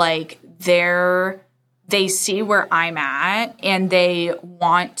feels like they see where I'm at and they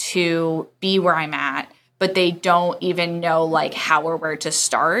want to be where I'm at, but they don't even know how or where to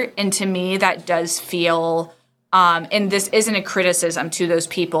start. And to me, that does feel, and this isn't a criticism to those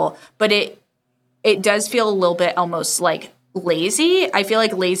people, but it does feel a little bit almost lazy. I feel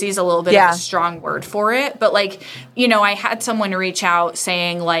like lazy is a little bit of a strong word for it. But I had someone reach out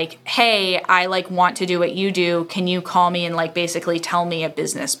saying hey, I want to do what you do. Can you call me and basically tell me a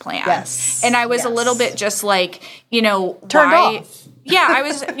business plan? Yes. And I was a little bit just turned off. Yeah, I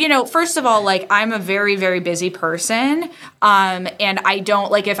was, first of all, I'm a very, very busy person. And I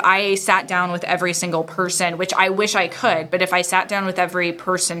don't, if I sat down with every single person, which I wish I could, but if I sat down with every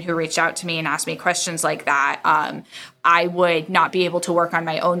person who reached out to me and asked me questions like that, I would not be able to work on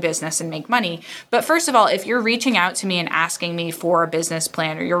my own business and make money. But first of all, if you're reaching out to me and asking me for a business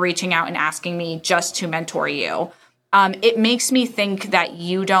plan, or you're reaching out and asking me just to mentor you, it makes me think that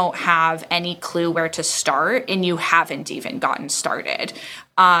you don't have any clue where to start and you haven't even gotten started.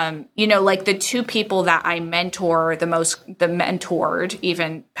 The 2 people that I mentor the mentored,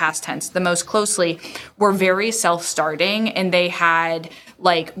 even past tense, the most closely, were very self-starting, and they had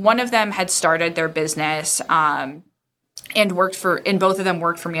one of them had started their business, and both of them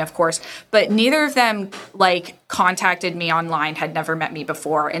worked for me, of course, but neither of them contacted me online, had never met me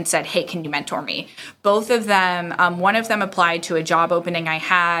before, and said, hey, can you mentor me? Both of them, one of them applied to a job opening I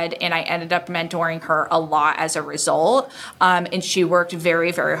had, and I ended up mentoring her a lot as a result. And she worked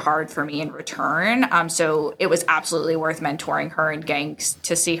very, very hard for me in return. So it was absolutely worth mentoring her and getting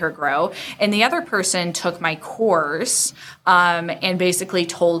to see her grow. And the other person took my course, and basically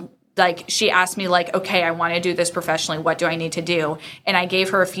she asked me okay, I want to do this professionally. What do I need to do? And I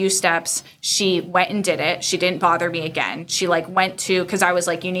gave her a few steps. She went and did it. She didn't bother me again. She went to, because I was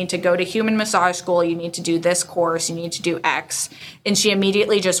you need to go to human massage school. You need to do this course. You need to do X. And she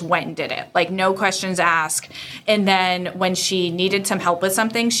immediately just went and did it. No questions asked. And then when she needed some help with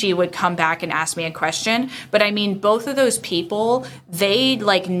something, she would come back and ask me a question. But I mean, both of those people, they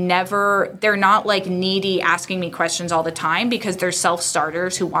they're not needy asking me questions all the time, because they're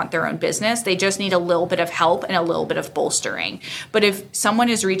self-starters who want their own business. They just need a little bit of help and a little bit of bolstering. But if someone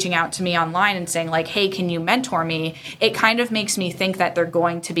is reaching out to me online and saying hey, can you mentor me? It kind of makes me think that they're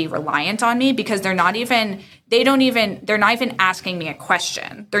going to be reliant on me, because they're not even asking me a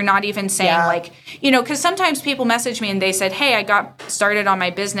question. They're not even saying because sometimes people message me and they said, hey, I got started on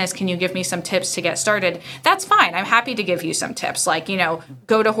my business. Can you give me some tips to get started? That's fine. I'm happy to give you some tips.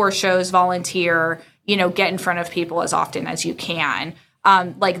 Go to horse shows, volunteer, get in front of people as often as you can.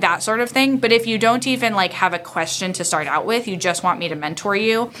 That sort of thing. But if you don't even have a question to start out with, you just want me to mentor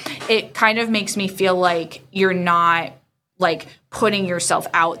you, it kind of makes me feel like you're not putting yourself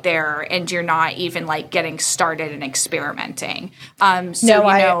out there, and you're not even getting started and experimenting.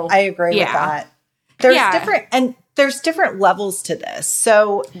 I agree with that. There's different levels to this.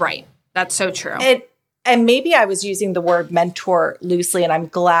 So right. That's so true. And maybe I was using the word mentor loosely, and I'm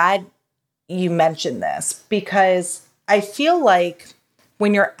glad you mentioned this, because I feel like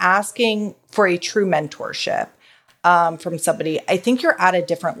when you're asking for a true mentorship from somebody, I think you're at a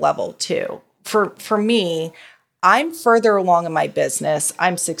different level too. For me, I'm further along in my business.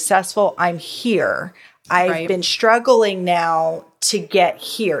 I'm successful. I'm here. I've been struggling now to get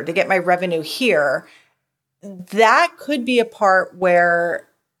here, to get my revenue here. That could be a part where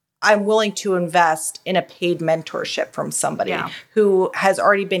I'm willing to invest in a paid mentorship from somebody who has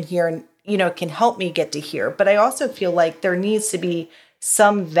already been here and, can help me get to here. But I also feel like there needs to be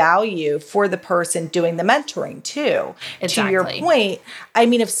some value for the person doing the mentoring too. Exactly. To your point, I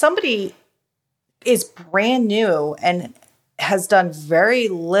mean, if somebody is brand new and has done very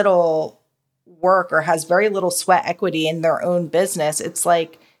little work or has very little sweat equity in their own business, it's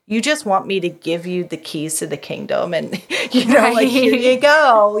like, you just want me to give you the keys to the kingdom and, like, here you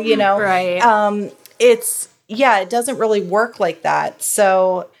go, Right. It doesn't really work like that.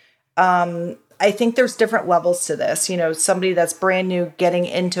 So I think there's different levels to this, somebody that's brand new getting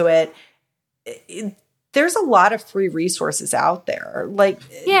into it. There's a lot of free resources out there, like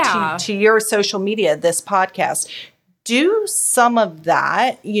to your social media, this podcast. Do some of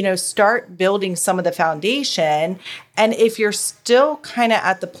that, start building some of the foundation. And if you're still kind of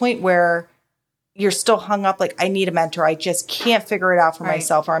at the point where you're still hung up, like, I need a mentor, I just can't figure it out for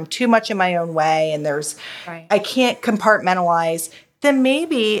myself, or I'm too much in my own way and I can't compartmentalize, then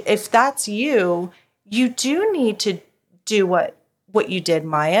maybe if that's you do need to do what you did,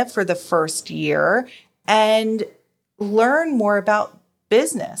 Maya, for the first year and learn more about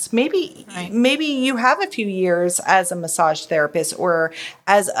business. Maybe you have a few years as a massage therapist or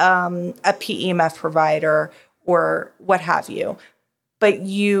as a PEMF provider or what have you, but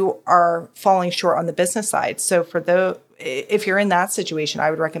you are falling short on the business side. So if you're in that situation,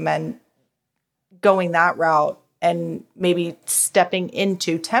 I would recommend going that route and maybe stepping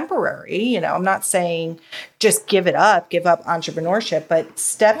into temporary, I'm not saying just give up entrepreneurship, but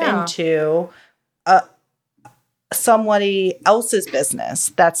step into somebody else's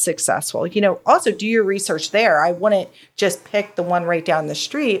business that's successful. Also do your research there. I wouldn't just pick the one right down the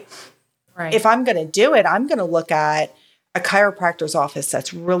street. Right. If I'm going to do it, I'm going to look at a chiropractor's office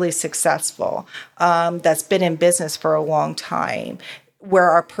that's really successful, that's been in business for a long time,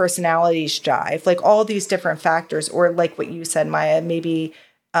 where our personalities jive, like all these different factors, or like what you said, Maya, maybe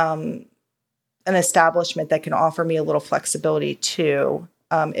an establishment that can offer me a little flexibility too,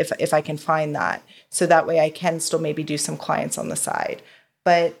 if I can find that. So that way I can still maybe do some clients on the side.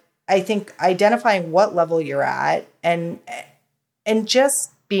 But I think identifying what level you're at and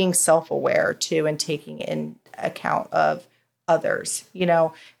just being self-aware too, and taking in account of others,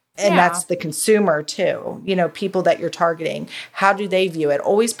 and that's the consumer too, people that you're targeting. How do they view it?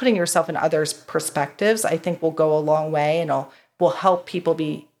 Always putting yourself in others' perspectives, I think, will go a long way and will help people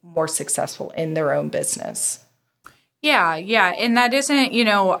be more successful in their own business. Yeah. And that isn't,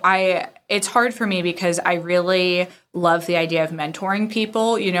 it's hard for me because I really love the idea of mentoring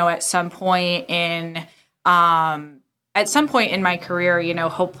people, at some point in my career,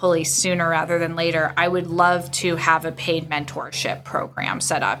 hopefully sooner rather than later, I would love to have a paid mentorship program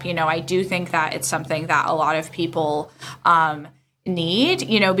set up. I do think that it's something that a lot of people need,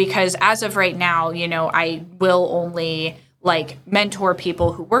 because as of right now, I will only mentor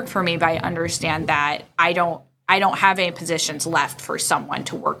people who work for me, but I understand that I don't have any positions left for someone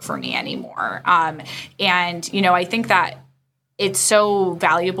to work for me anymore. And, I think that it's so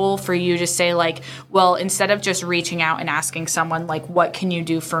valuable for you to say, well, instead of just reaching out and asking someone, what can you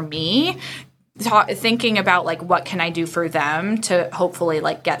do for me? Thinking about, what can I do for them to hopefully,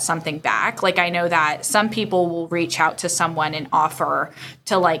 get something back. I know that some people will reach out to someone and offer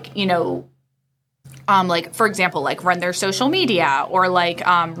to, for example, run their social media or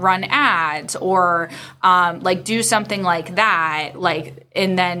run ads or do something like that.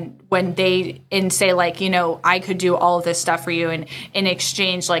 And then when they say I could do all of this stuff for you, and in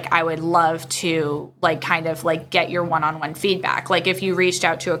exchange, I would love to get your one-on-one feedback. If you reached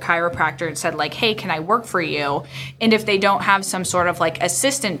out to a chiropractor and said hey, can I work for you? And if they don't have some sort of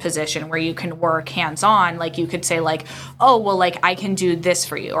assistant position where you can work hands-on, you could say oh, well, I can do this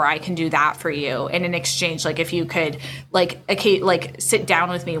for you or I can do that for you. And in exchange, if you could sit down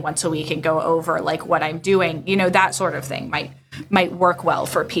with me once a week and go over what I'm doing, that sort of thing might work well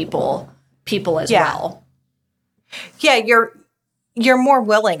for people as well. Yeah, you're more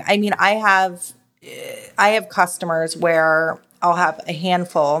willing. I mean, I have customers where I'll have a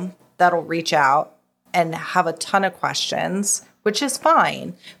handful that'll reach out and have a ton of questions, which is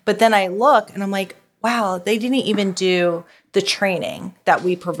fine. But then I look and I'm like, wow, they didn't even do the training that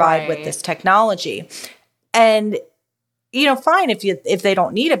we provide with this technology. And fine if they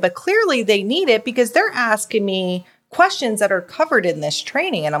don't need it, but clearly they need it because they're asking me questions that are covered in this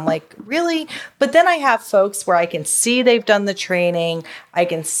training. And I'm like, really? But then I have folks where I can see they've done the training. I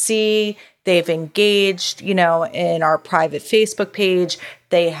can see they've engaged, in our private Facebook page.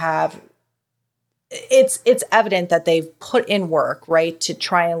 They have, it's evident that they've put in work, right, to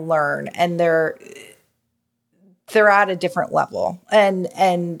try and learn, and they're at a different level.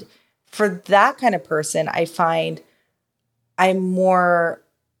 And for that kind of person, I find I'm more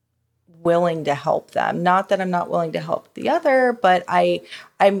willing to help them. Not that I'm not willing to help the other, but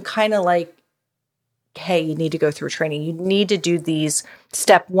I'm kind of like, hey, you need to go through training. You need to do these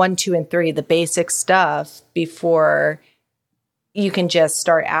step 1, 2, and 3, the basic stuff, before you can just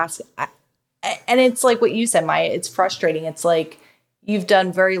start asking. And it's like what you said, Maya, it's frustrating. It's like you've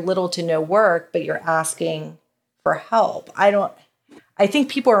done very little to no work, but you're asking for help. I think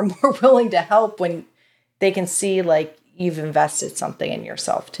people are more willing to help when they can see like you've invested something in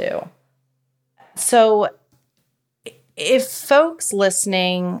yourself too. So if folks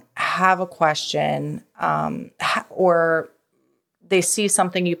listening have a question, or they see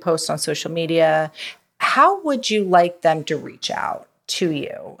something you post on social media, how would you like them to reach out to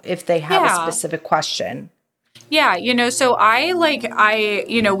you if they have a specific question? Yeah, so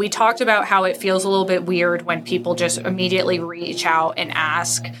we talked about how it feels a little bit weird when people just immediately reach out and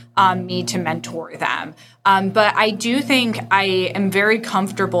ask me to mentor them. But I do think I am very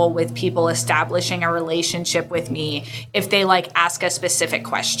comfortable with people establishing a relationship with me if they ask a specific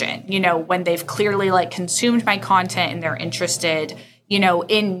question, when they've clearly consumed my content and they're interested,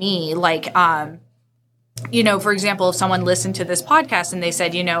 in me, for example, if someone listened to this podcast and they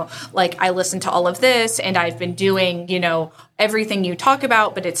said, I listened to all of this and I've been doing, everything you talk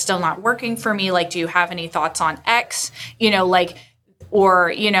about, but it's still not working for me. Do you have any thoughts on X?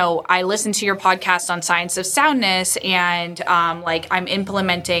 Or, I listened to your podcast on science of soundness and, I'm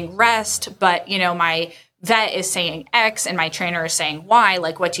implementing rest, but, my vet is saying X and my trainer is saying Y.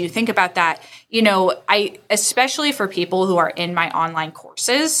 What do you think about that? Especially for people who are in my online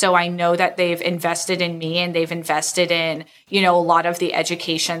courses. So I know that they've invested in me and they've invested in, a lot of the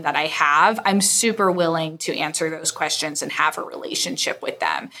education that I have. I'm super willing to answer those questions and have a relationship with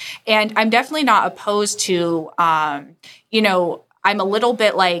them. And I'm definitely not opposed to, I'm a little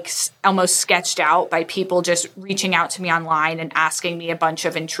bit almost sketched out by people just reaching out to me online and asking me a bunch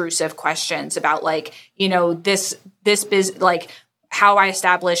of intrusive questions about this how I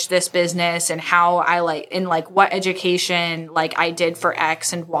established this business and how I what education I did for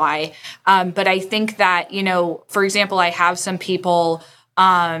X and Y. But I think that, for example, I have some people,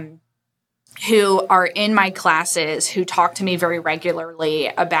 who are in my classes who talk to me very regularly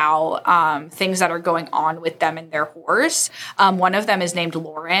about things that are going on with them and their horse. One of them is named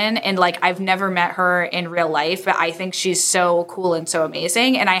Lauren, and I've never met her in real life, but I think she's so cool and so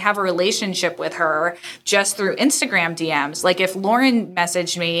amazing. And I have a relationship with her just through Instagram DMs. If Lauren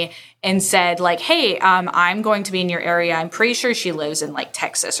messaged me and said hey, I'm going to be in your area. I'm pretty sure she lives in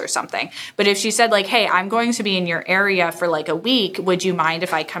Texas or something. But if she said hey, I'm going to be in your area for a week, would you mind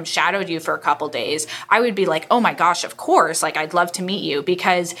if I come shadowed you for a couple days? I would be oh my gosh, of course. I'd love to meet you,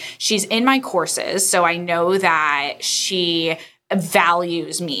 because she's in my courses. So I know that she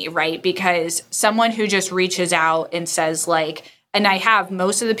values me, right? Because someone who just reaches out and says and I have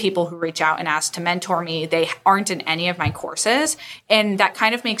most of the people who reach out and ask to mentor me, they aren't in any of my courses. And that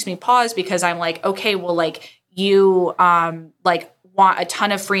kind of makes me pause, because I'm okay, well, you, want a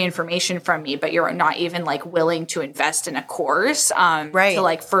ton of free information from me, but you're not even willing to invest in a course, right,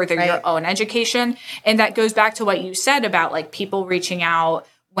 to further your own education. And that goes back to what you said about people reaching out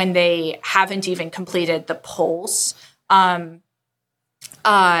when they haven't even completed the Pulse, the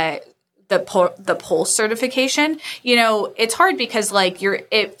Pulse certification. It's hard because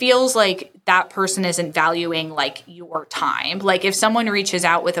it feels like that person isn't valuing your time. If someone reaches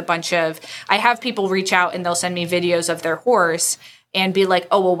out with I have people reach out and they'll send me videos of their horse and be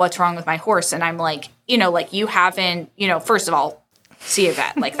oh, well, what's wrong with my horse? And I'm you haven't, first of all, see a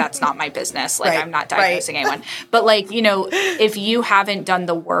vet. That's not my business. Right, I'm not diagnosing anyone. But if you haven't done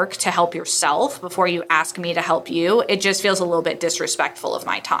the work to help yourself before you ask me to help you, it just feels a little bit disrespectful of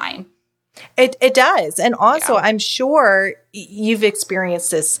my time. It does. And also, I'm sure you've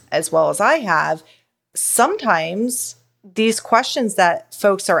experienced this as well as I have. Sometimes these questions that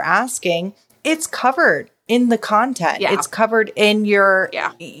folks are asking, it's covered in the content. Yeah. It's covered in your,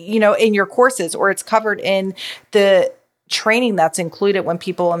 in your courses, or it's covered in the training that's included when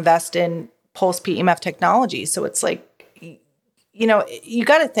people invest in Pulse PEMF technology. So it's you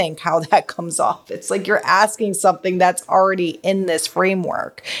got to think how that comes off. It's you're asking something that's already in this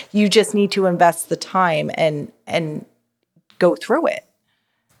framework. You just need to invest the time and go through it.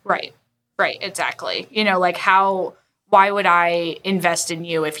 Right. Right. Exactly. How why would I invest in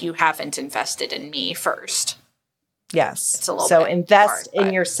you if you haven't invested in me first? Yes. It's a little so bit invest hard,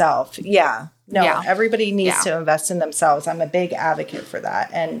 in yourself. Yeah. No, Yeah. everybody needs Yeah. to invest in themselves. I'm a big advocate for that.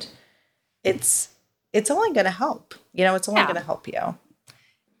 And it's only going to help. It's only going to help you.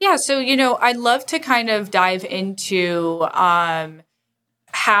 Yeah. So, I'd love to kind of dive into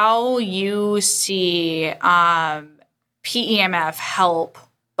how you see PEMF help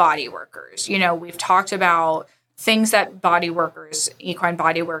body workers. We've talked about things that equine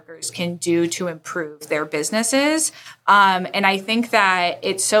body workers can do to improve their businesses. And I think that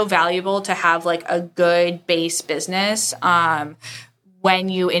it's so valuable to have like a good base business when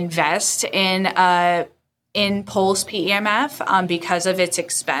you invest in Pulse PEMF because of its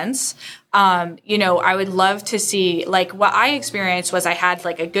expense. I would love to see, like, what I experienced was I had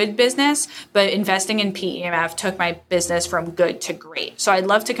like a good business, but investing in PEMF took my business from good to great. So I'd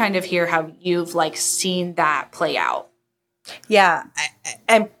love to kind of hear how you've like seen that play out. Yeah.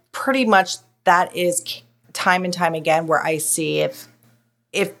 And pretty much that is time and time again where I see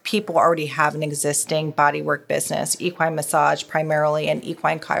if people already have an existing bodywork business, equine massage primarily, and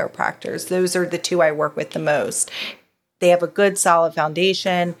equine chiropractors. Those are the two I work with the most. They have a good solid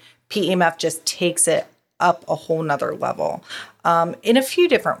foundation. PEMF just takes it up a whole nother level in a few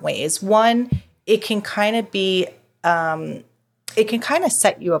different ways. One, it can kind of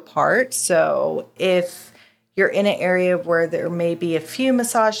set you apart. So if you're in an area where there may be a few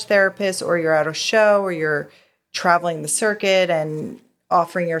massage therapists, or you're at a show, or you're traveling the circuit and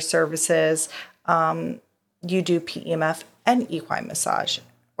offering your services, you do PEMF and equine massage,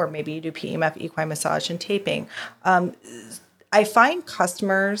 or maybe you do PEMF, equine massage, and taping. I find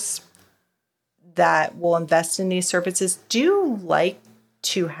customers that will invest in these services do like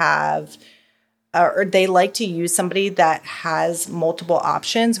to have, or they like to use somebody that has multiple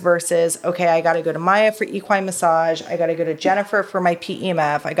options versus, okay, I got to go to Maya for equine massage. I got to go to Jennifer for my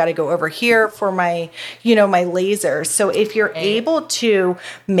PEMF. I got to go over here for my, my laser. So if you're able to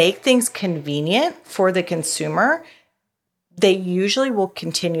make things convenient for the consumer, they usually will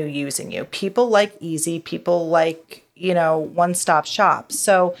continue using you. People like easy. People like, one-stop shop.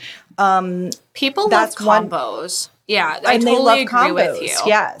 So people love combos. Yeah, I totally agree with you.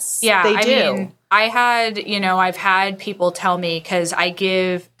 Yes, yeah, they do. I mean, I've had people tell me, because I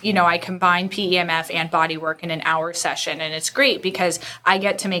combine PEMF and bodywork in an hour session, and it's great because I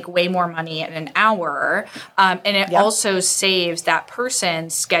get to make way more money in an hour, and it also saves that person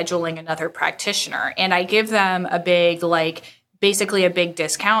scheduling another practitioner, and I give them a big basically a big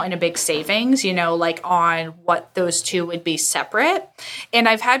discount and a big savings, on what those two would be separate. And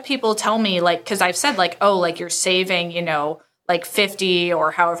I've had people tell me, because I've said you're saving, $50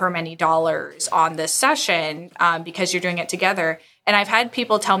 or however many dollars on this session because you're doing it together. And I've had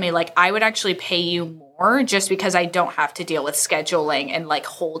people tell me, I would actually pay you more just because I don't have to deal with scheduling and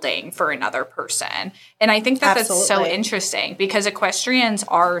holding for another person. And I think that's so interesting because equestrians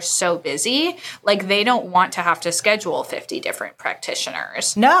are so busy. They don't want to have to schedule 50 different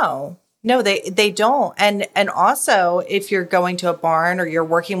practitioners. No, they don't. And also, if you're going to a barn or you're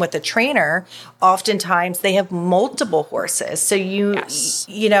working with a trainer, oftentimes they have multiple horses. So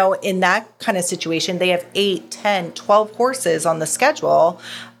in that kind of situation, they have 8, 10, 12 horses on the schedule.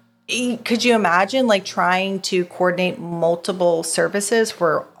 Could you imagine trying to coordinate multiple services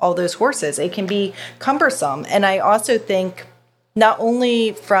for all those horses? It can be cumbersome. And I also think not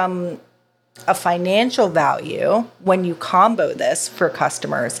only from a financial value when you combo this for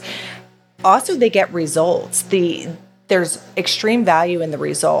customers, also they get results. There's extreme value in the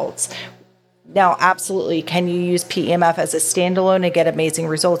results. Now, absolutely, can you use PEMF as a standalone and get amazing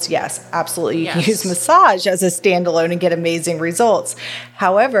results? Yes, absolutely. You can use massage as a standalone and get amazing results.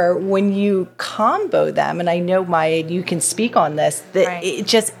 However, when you combo them, and I know, Maya, you can speak on this, that it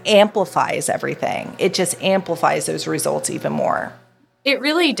just amplifies everything. It just amplifies those results even more. It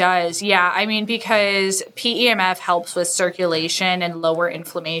really does. Yeah. I mean, because PEMF helps with circulation and lower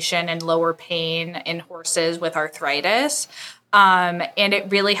inflammation and lower pain in horses with arthritis. And it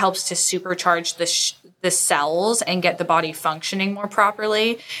really helps to supercharge the cells and get the body functioning more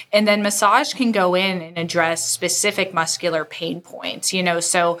properly. And then massage can go in and address specific muscular pain points,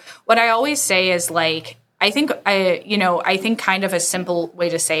 So what I always say is I think kind of a simple way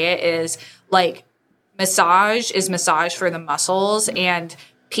to say it is massage is massage for the muscles and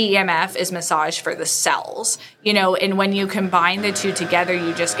PEMF is massage for the cells, and when you combine the two together,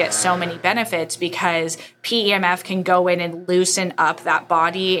 you just get so many benefits because PEMF can go in and loosen up that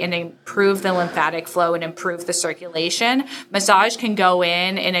body and improve the lymphatic flow and improve the circulation. Massage can go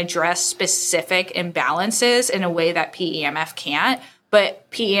in and address specific imbalances in a way that PEMF can't.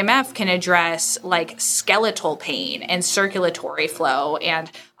 but PEMF can address like skeletal pain and circulatory flow. And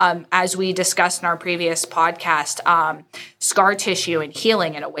as we discussed in our previous podcast, scar tissue and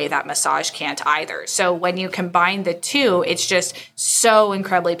healing in a way that massage can't either. So when you combine the two, it's just so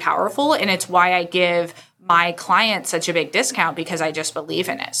incredibly powerful. And it's why I give my clients such a big discount, because I just believe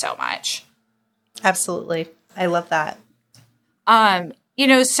in it so much. Absolutely. I love that.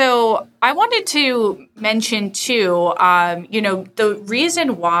 So I wanted to mention too, the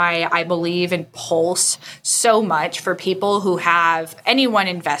reason why I believe in Pulse so much for people who have anyone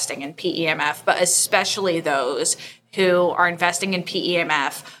investing in PEMF, but especially those who are investing in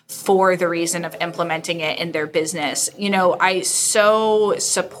PEMF for the reason of implementing it in their business. I so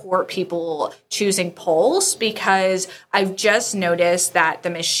support people choosing Pulse because I've just noticed that the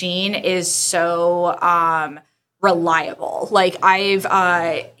machine is so reliable. Like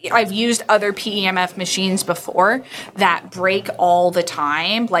I've used other PEMF machines before that break all the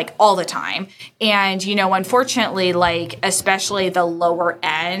time. And, unfortunately, like especially the lower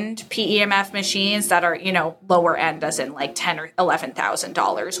end PEMF machines that are, lower end as in like $10,000 or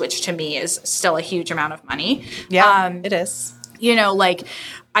 $11,000, which to me is still a huge amount of money. Yeah, it is.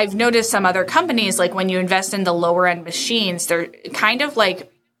 I've noticed some other companies, like when you invest in the lower end machines, they're kind of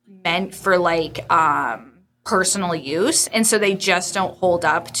like meant for like, personal use. And so they just don't hold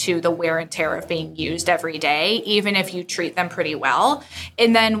up to the wear and tear of being used every day, even if you treat them pretty well.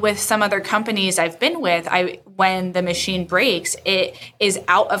 And then with some other companies I've been with, when the machine breaks, it is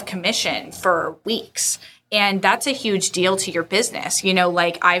out of commission for weeks. And that's a huge deal to your business.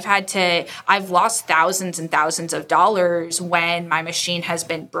 I've lost thousands and thousands of dollars when my machine has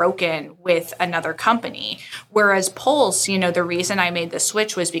been broken with another company. Whereas Pulse, the reason I made the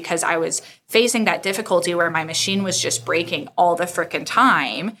switch was because I was facing that difficulty where my machine was just breaking all the frickin'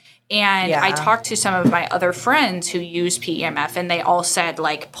 time. And I talked to some of my other friends who use PEMF, and they all said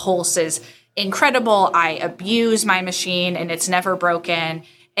like Pulse is incredible. I abuse my machine and it's never broken.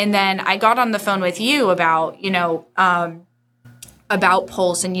 And then I got on the phone with you about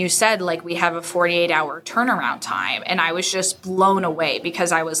Pulse, and you said like we have a 48-hour turnaround time. And I was just blown away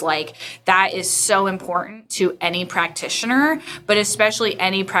because I was like, that is so important to any practitioner, but especially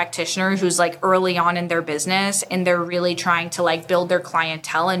any practitioner who's like early on in their business and they're really trying to like build their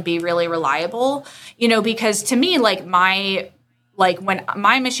clientele and be really reliable, because to me, when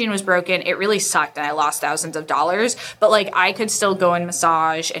my machine was broken, it really sucked and I lost thousands of dollars, but like I could still go and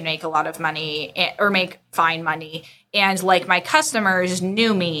massage and make a lot of money or make fine money. And like my customers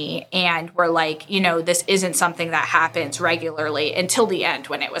knew me and were like, this isn't something that happens regularly until the end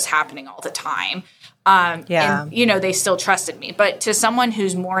when it was happening all the time. And, they still trusted me. But to someone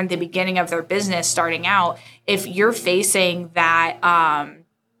who's more in the beginning of their business starting out, if you're facing that,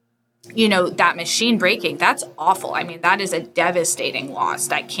 that machine breaking, that's awful. I mean, that is a devastating loss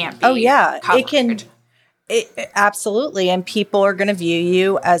that can't be covered. Absolutely. And people are going to view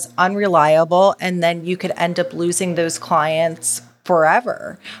you as unreliable, and then you could end up losing those clients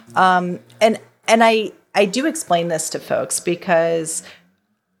forever. And I do explain this to folks because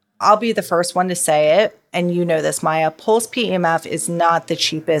I'll be the first one to say it. And you know this, Maya, Pulse PEMF is not the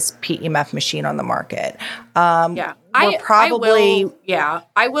cheapest PEMF machine on the market. I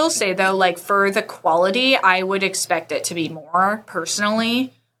will say though, like for the quality, I would expect it to be more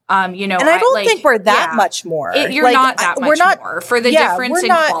personally. And I don't think we're that much more. You're not that much more for the difference in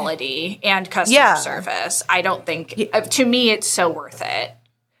quality and customer service. I don't think, to me, it's so worth it.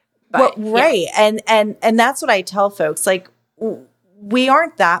 But, right. And that's what I tell folks. Like, we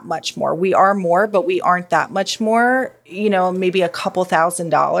aren't that much more. We are more, but we aren't that much more, maybe a couple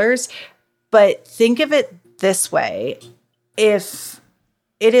 $1,000s. But think of it this way. If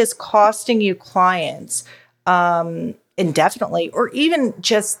it is costing you clients indefinitely, or even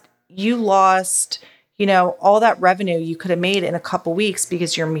just you lost, all that revenue you could have made in a couple weeks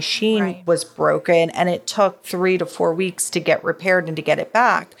because your machine was broken and it took 3 to 4 weeks to get repaired and to get it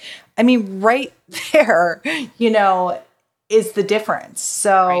back. I mean, right there, is the difference.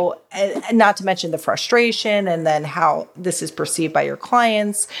 So, and not to mention the frustration and then how this is perceived by your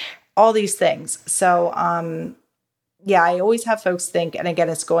clients, all these things. So, I always have folks think, and again,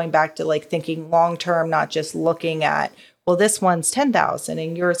 it's going back to like thinking long-term, not just looking at, well, this one's 10,000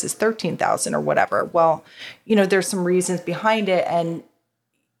 and yours is 13,000 or whatever. Well, there's some reasons behind it, and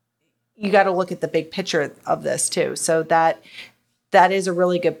you got to look at the big picture of this too. So that is a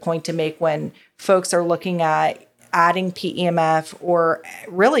really good point to make when folks are looking at adding PEMF or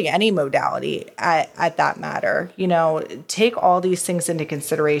really any modality at that matter. Take all these things into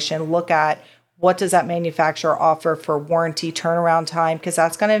consideration. Look at what does that manufacturer offer for warranty turnaround time, because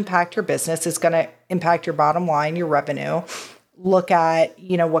that's going to impact your business. It's going to impact your bottom line, your revenue. look at,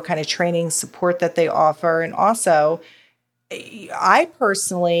 what kind of training support that they offer. And also, I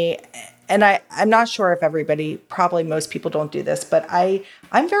personally, and I'm not sure if everybody, probably most people don't do this, but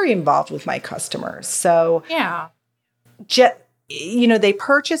I'm very involved with my customers. So Yeah. They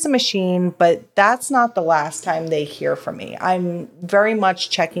purchase a machine, but that's not the last time they hear from me. I'm very much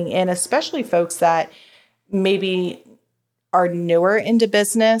checking in, especially folks that maybe are newer into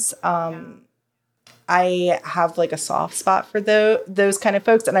business. I have like a soft spot for those kind of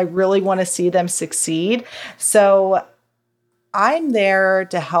folks, and I really want to see them succeed. So I'm there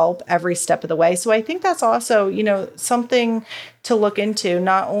to help every step of the way. So I think that's also, something to look into,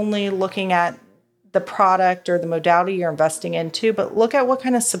 not only looking at the product or the modality you're investing into, but look at what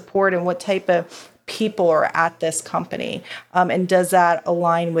kind of support and what type of people are at this company. And does that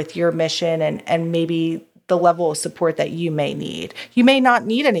align with your mission and maybe the level of support that you may need? You may not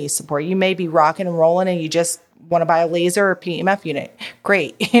need any support. You may be rocking and rolling and you just want to buy a laser or PEMF unit.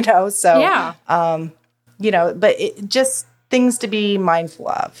 Great. So, yeah. But it just things to be mindful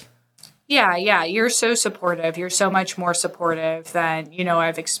of. Yeah. You're so supportive. You're so much more supportive than,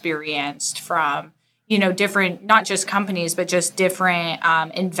 I've experienced from, different, not just companies, but just different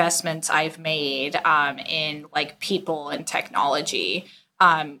investments I've made in like people and technology.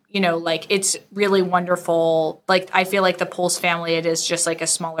 It's really wonderful. Like, I feel like the Pulse family, it is just like a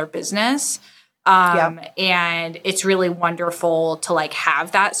smaller business. And it's really wonderful to like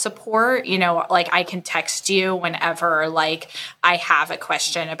have that support, like I can text you whenever like I have a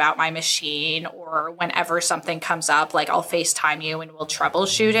question about my machine or whenever something comes up, like I'll FaceTime you and we'll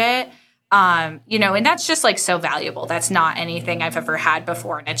troubleshoot it. And that's just like so valuable. That's not anything I've ever had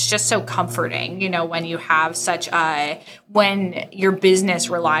before. And it's just so comforting, when you have when your business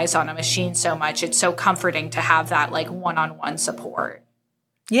relies on a machine so much, it's so comforting to have that like one-on-one support.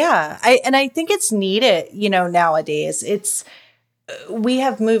 Yeah. I think it's needed, nowadays. We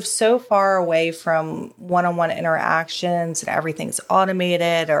have moved so far away from one-on-one interactions and everything's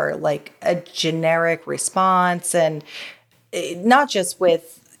automated or like a generic response. And not just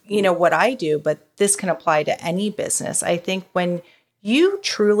with, what I do, but this can apply to any business. I think when you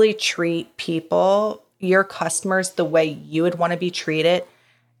truly treat people, your customers, the way you would want to be treated,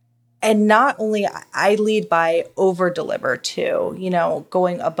 and not only I lead by over deliver too,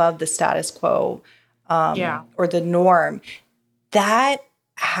 going above the status quo or the norm. If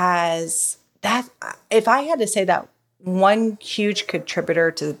I had to say that one huge contributor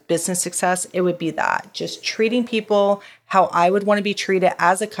to business success, it would be that just treating people how I would want to be treated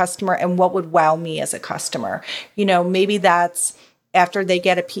as a customer and what would wow me as a customer. Maybe that's after they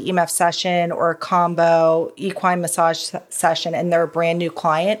get a PEMF session or a combo equine massage session and they're a brand new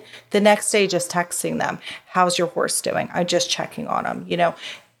client, the next day just texting them, how's your horse doing? I'm just checking on them,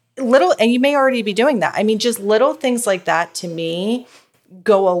 and you may already be doing that. I mean, just little things like that to me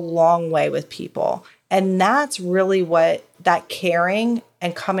go a long way with people. And that's really what that caring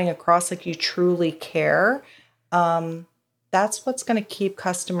and coming across like you truly care. That's what's going to keep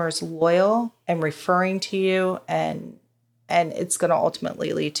customers loyal and referring to you, and it's going to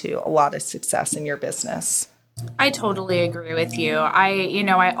ultimately lead to a lot of success in your business. I totally agree with you.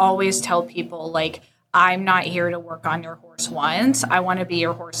 I always tell people like, I'm not here to work on your horse once. I want to be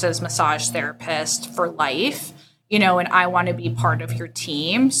your horse's massage therapist for life. And I want to be part of your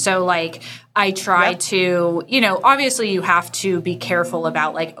team. So like, I try to, obviously you have to be careful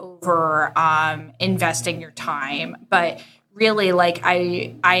about like over investing your time, but really like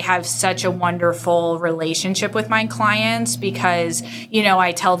I have such a wonderful relationship with my clients because,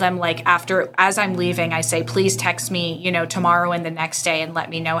 I tell them like as I'm leaving, I say, please text me, tomorrow and the next day and let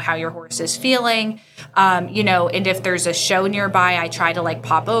me know how your horse is feeling. And if there's a show nearby, I try to like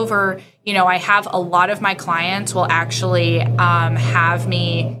pop over. I have a lot of my clients will actually have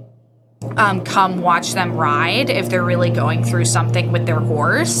me come watch them ride if they're really going through something with their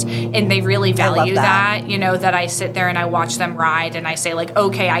horse, and they really value that, that I sit there and I watch them ride and I say like,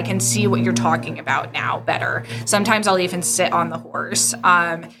 okay, I can see what you're talking about now better. Sometimes I'll even sit on the horse.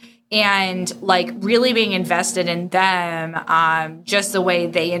 And like really being invested in them, just the way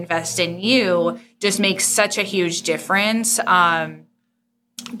they invest in you just makes such a huge difference.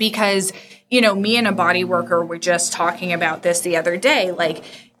 Because, me and a body worker were just talking about this the other day, like,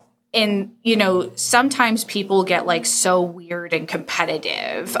 and, sometimes people get like so weird and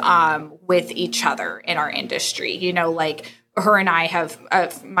competitive with each other in our industry, like her and I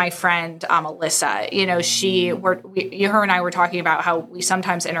have my friend, Alyssa, her and I were talking about how we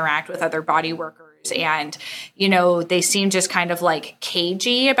sometimes interact with other body workers and, they seem just kind of like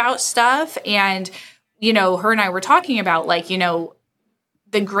cagey about stuff. And, her and I were talking about like,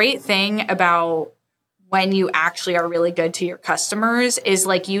 the great thing about when you actually are really good to your customers is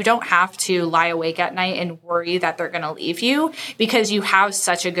like you don't have to lie awake at night and worry that they're going to leave you because you have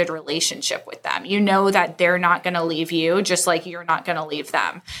such a good relationship with them. You know that they're not going to leave you just like you're not going to leave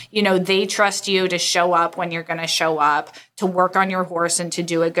them. You know, they trust you to show up when you're going to show up, to work on your horse and to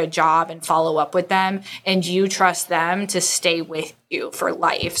do a good job and follow up with them. And you trust them to stay with you for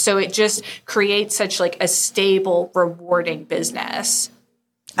life. So it just creates such like a stable, rewarding business.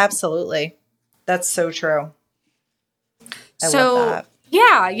 Absolutely. That's so true. I love that.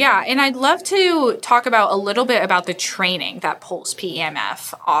 Yeah. And I'd love to talk about a little bit about the training that Pulse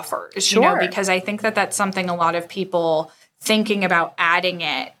PEMF offers, Sure. you know, because I think that that's something a lot of people thinking about adding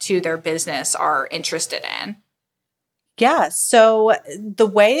it to their business are interested in. Yeah. So the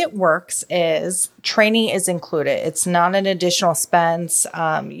way it works is training is included. It's not an additional expense.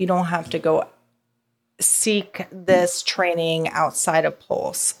 You don't have to go seek this training outside of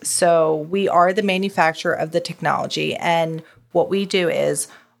Pulse. So we are the manufacturer of the technology. And what we do is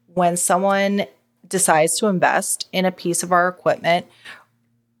when someone decides to invest in a piece of our equipment,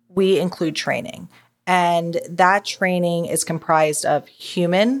 we include training. And that training is comprised of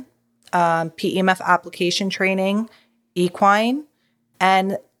human PEMF application training, equine,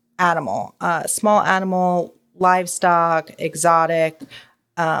 and animal, small animal, livestock, exotic,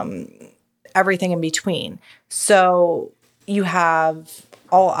 everything in between. So you have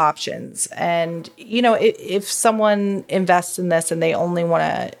all options. And, you know, if someone invests in this and they only want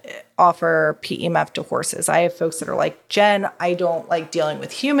to offer PEMF to horses, I have folks that are like, Jen, I don't like dealing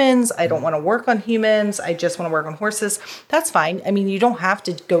with humans. I don't want to work on humans. I just want to work on horses. That's fine. I mean, you don't have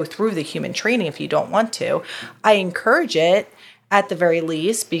to go through the human training if you don't want to. I encourage it at the very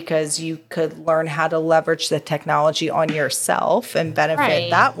least, because you could learn how to leverage the technology on yourself and benefit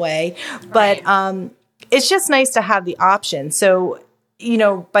that way. But it's just nice to have the option. So, you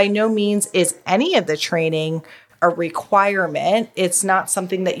know, by no means is any of the training a requirement. It's not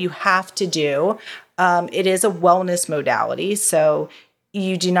something that you have to do. It is a wellness modality. So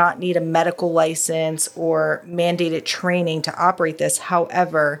you do not need a medical license or mandated training to operate this.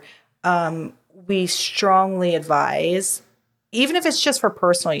 However, we strongly advise, even if it's just for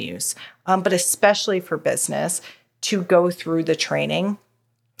personal use, but especially for business, to go through the training.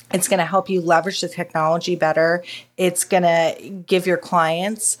 It's going to help you leverage the technology better. It's going to give your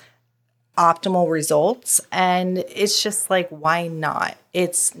clients optimal results. And it's just like, why not?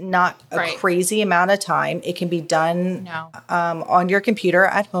 It's not a crazy amount of time. It can be done on your computer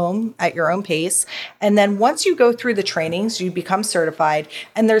at home at your own pace. And then once you go through the trainings, you become certified,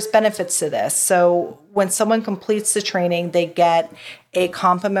 and there's benefits to this. So when someone completes the training, they get a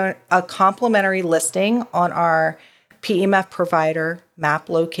complimentary listing on our PEMF provider map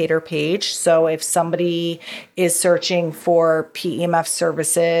locator page. So if somebody is searching for PEMF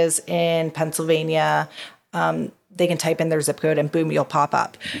services in Pennsylvania, they can type in their zip code and boom, you'll pop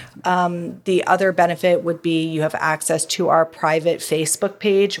up. The other benefit would be you have access to our private Facebook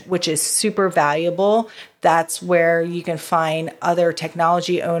page, which is super valuable. That's where you can find other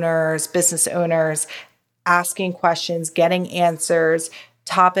technology owners, business owners, asking questions, getting answers,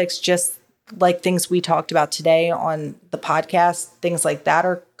 topics just like things we talked about today on the podcast. Things like that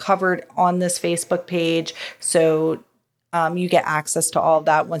are covered on this Facebook page. So you get access to all of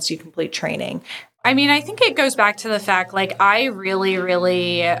that once you complete training. I mean, I think it goes back to the fact, like, I really,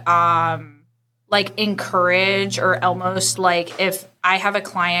 really, like, encourage, or almost like if I have a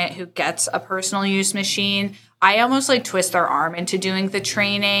client who gets a personal use machine, I almost like twist their arm into doing the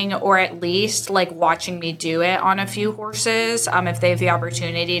training, or at least like watching me do it on a few horses, if they have the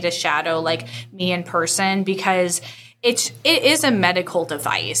opportunity to shadow like me in person, because it is a medical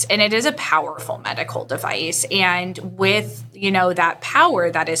device, and it is a powerful medical device. And with, you know, that power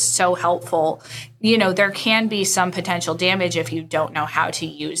that is so helpful, you know, there can be some potential damage if you don't know how to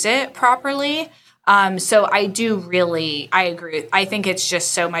use it properly. So I agree. I think it's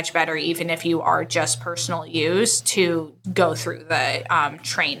just so much better, even if you are just personal use, to go through the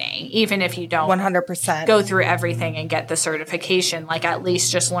training, even if you don't 100% go through everything and get the certification, like at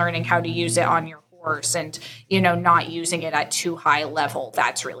least just learning how to use it on your horse and, you know, not using it at too high level.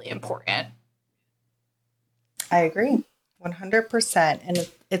 That's really important. I agree 100%. And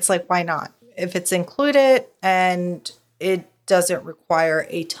it's like, why not? If it's included and it doesn't require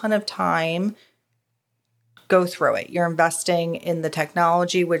a ton of time, go through it. You're investing in the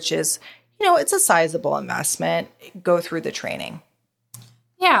technology, which is, you know, it's a sizable investment. Go through the training.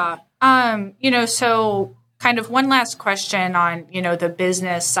 Yeah. You know, so kind of one last question on, you know, the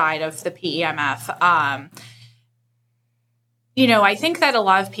business side of the PEMF. You know, I think that a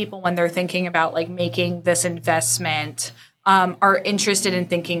lot of people, when they're thinking about like making this investment, are interested in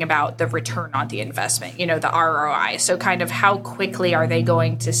thinking about the return on the investment, the ROI. So kind of how quickly are they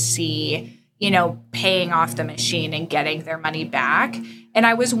going to see, paying off the machine and getting their money back? And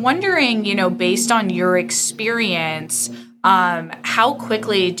I was wondering, based on your experience, how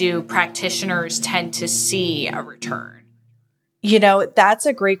quickly do practitioners tend to see a return? That's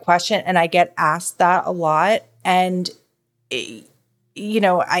a great question. And I get asked that a lot. And,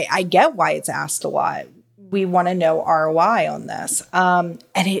 I get why it's asked a lot. We want to know ROI on this. And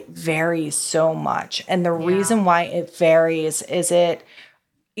it varies so much. And the reason why it varies is it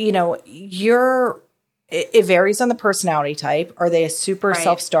varies on the personality type. Are they a super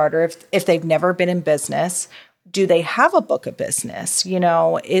self-starter? If they've never been in business, do they have a book of business? Do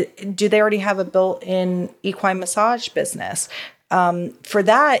they already have a built-in equine massage business? For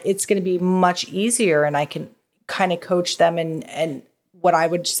that, it's going to be much easier, and I can kind of coach them. And what I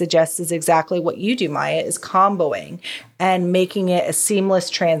would suggest is exactly what you do, Maya, is comboing and making it a seamless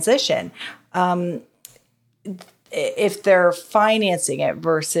transition. If they're financing it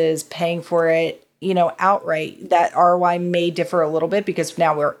versus paying for it, outright, that ROI may differ a little bit because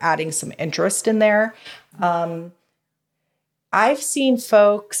now we're adding some interest in there. I've seen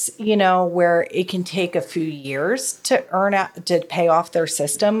folks, where it can take a few years to pay off their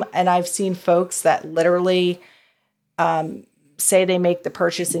system. And I've seen folks that literally say they make the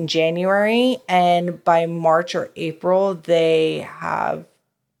purchase in January, and by March or April, they have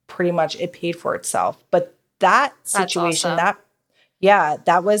pretty much it paid for itself. But that situation, awesome.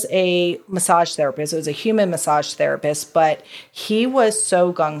 that was a massage therapist. It was a human massage therapist, but he was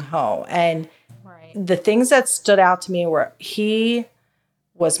so gung-ho. And the things that stood out to me were he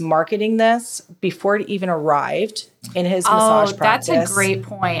was marketing this before it even arrived in his massage practice. That's a great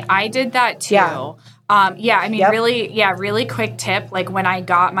point. I did that too. Really quick tip. Like when I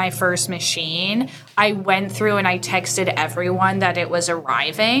got my first machine, I went through and I texted everyone that it was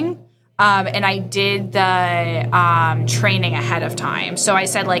arriving. And I did the training ahead of time. So I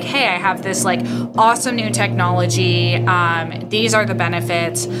said like, hey, I have this like awesome new technology. These are the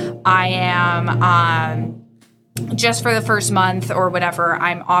benefits. I am just for the first month or whatever,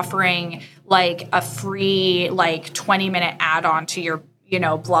 I'm offering like a free like 20-minute add-on to your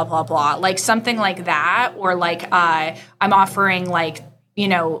blah, blah, blah, like something like that. Or like I'm offering like,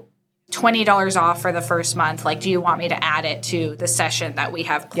 $20 off for the first month. Like, do you want me to add it to the session that we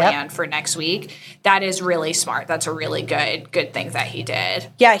have planned for next week? That is really smart. That's a really good thing that he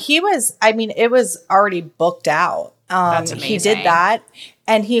did. Yeah, it was already booked out. That's amazing. He did that.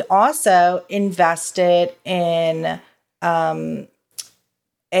 And he also invested in so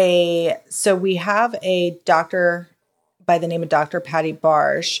we have a doctor by the name of Dr. Patty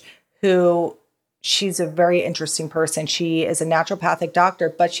Barsh, who she's a very interesting person. She is a naturopathic doctor,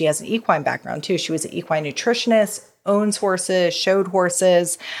 but she has an equine background too. She was an equine nutritionist, owns horses, showed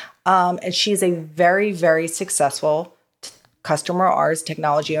horses. And she's a very, very successful customer of ours,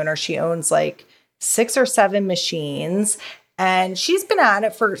 technology owner. She owns like 6 or 7 machines, and she's been at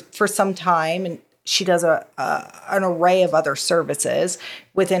it for some time. And she does an array of other services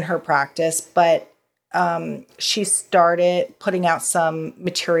within her practice. But she started putting out some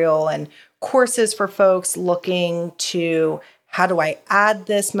material and courses for folks looking to how do I add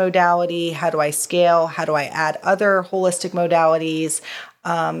this modality? How do I scale? How do I add other holistic modalities?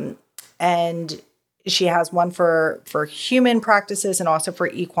 And she has one for human practices and also for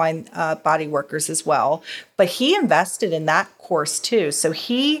equine body workers as well. But he invested in that course too. So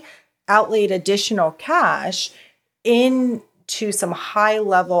he outlaid additional cash into some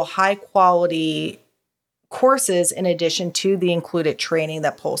high-level, high-quality courses in addition to the included training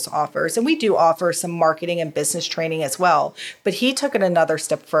that Pulse offers. And we do offer some marketing and business training as well. But he took it another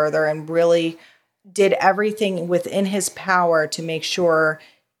step further and really did everything within his power to make sure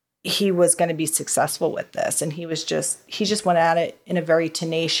he was going to be successful with this. And he just went at it in a very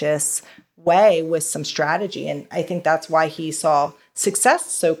tenacious way with some strategy. And I think that's why he saw success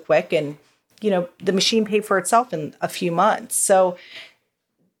so quick. And, the machine paid for itself in a few months. So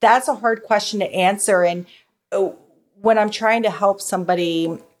that's a hard question to answer. And when I'm trying to help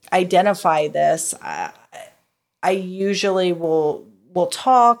somebody identify this, I usually will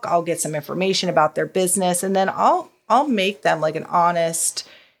talk, I'll get some information about their business, and then I'll make them like an honest,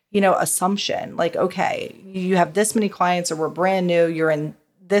 assumption. Like, okay, you have this many clients, or we're brand new, you're in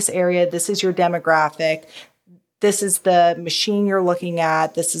this area, this is your demographic, this is the machine you're looking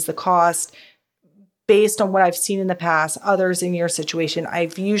at, this is the cost. Based on what I've seen in the past, others in your situation,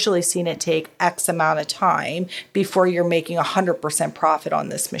 I've usually seen it take X amount of time before you're making 100% profit on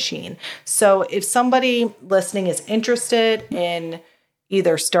this machine. So if somebody listening is interested in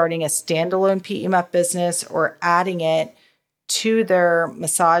either starting a standalone PEMF business or adding it to their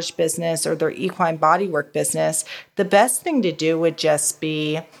massage business or their equine bodywork business, the best thing to do would just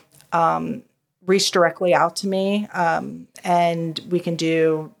be reach directly out to me, and we can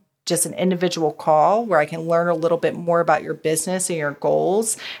do just an individual call where I can learn a little bit more about your business and your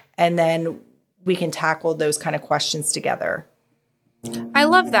goals, and then we can tackle those kind of questions together. I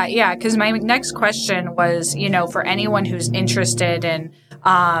love that. Yeah. Because my next question was, for anyone who's interested in,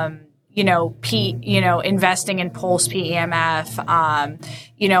 investing in Pulse PEMF,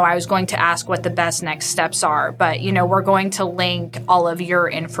 I was going to ask what the best next steps are, but, we're going to link all of your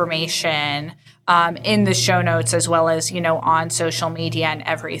information in the show notes, as well as, on social media and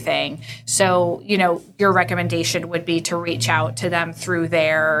everything. So, your recommendation would be to reach out to them through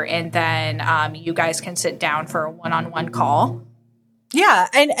there, and then you guys can sit down for a one-on-one call. Yeah.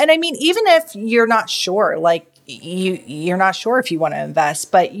 And I mean, even if you're not sure, like you're not sure if you want to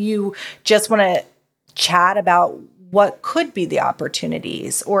invest, but you just want to chat about what could be the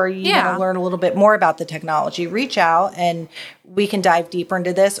opportunities, or you want to learn a little bit more about the technology, reach out and we can dive deeper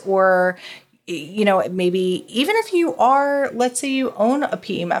into this. Or, maybe even if you are, let's say you own a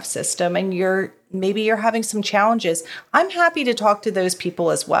PEMF system and maybe you're having some challenges, I'm happy to talk to those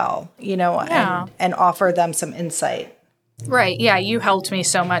people as well, and offer them some insight. Right. Yeah. You helped me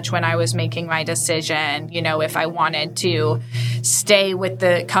so much when I was making my decision, if I wanted to stay with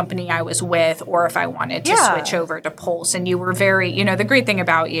the company I was with, or if I wanted to switch over to Pulse. And you were very, the great thing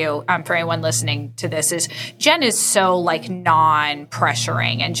about you, for anyone listening to this, is Jen is so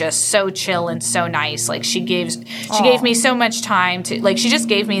non-pressuring and just so chill and so nice. Like she gave me so much time to, she just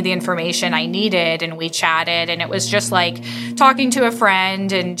gave me the information I needed, and we chatted, and it was just like talking to a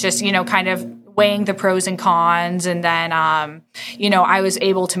friend and just, kind of weighing the pros and cons. And then, I was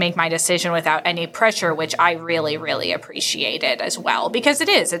able to make my decision without any pressure, which I really, really appreciated as well, because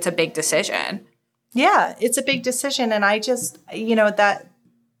it's a big decision. Yeah, it's a big decision. And I just,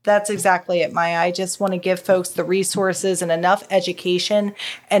 that's exactly it, Maya. I just want to give folks the resources and enough education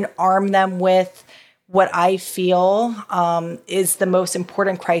and arm them with what I feel is the most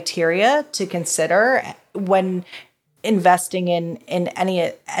important criteria to consider when investing in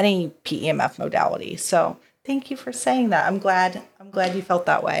any PEMF modality. So thank you for saying that. I'm glad you felt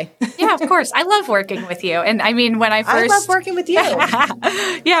that way. Yeah, of course. I love working with you. And I mean, when I love working with you.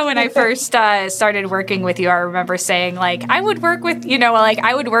 Yeah, when I first started working with you, I remember saying I would work with,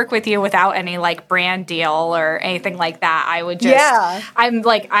 I would work with you without any brand deal or anything like that. I would just,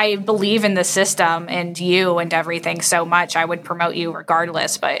 I believe in the system and you and everything so much. I would promote you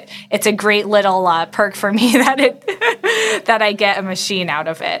regardless, but it's a great little perk for me that I get a machine out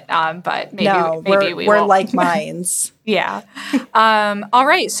of it. But maybe we're like minds. Yeah. All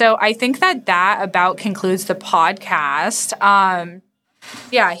right. So I think that about concludes the podcast.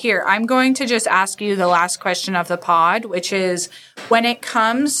 Here, I'm going to just ask you the last question of the pod, which is, when it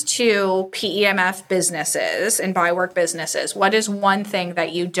comes to PEMF businesses and Bodywork businesses, what is one thing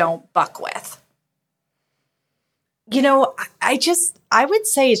that you don't buck with? I would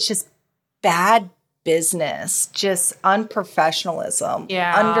say it's just bad business, just unprofessionalism,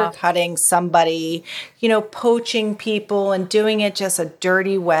 undercutting somebody, poaching people and doing it just a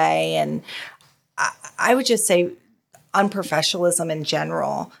dirty way. And I would just say unprofessionalism in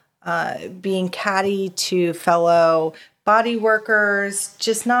general, being catty to fellow body workers,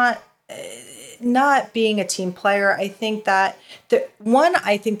 just not being a team player. I think that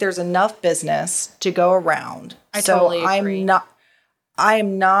I think there's enough business to go around. I totally agree. I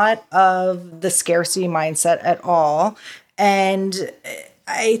am not of the scarcity mindset at all. And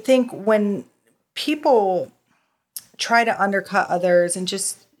I think when people try to undercut others and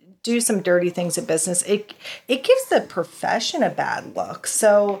just do some dirty things in business, it gives the profession a bad look.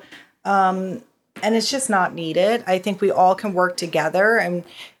 So, and it's just not needed. I think we all can work together, and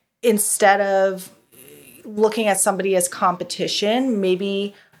instead of looking at somebody as competition,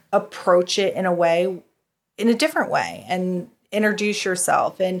 maybe approach it in a different way, and introduce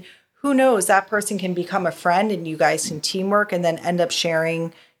yourself. And who knows, that person can become a friend and you guys can teamwork and then end up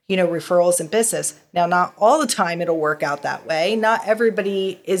sharing, referrals and business. Now, not all the time it'll work out that way. Not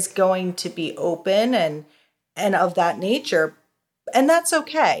everybody is going to be open and of that nature. And that's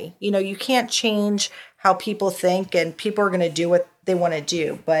okay. You can't change how people think, and people are going to do what they want to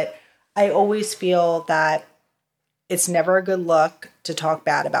do. But I always feel that it's never a good look to talk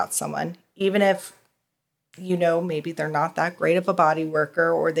bad about someone, even if maybe they're not that great of a body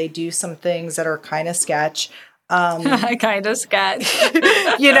worker, or they do some things that are kind of sketch. Kind of sketch.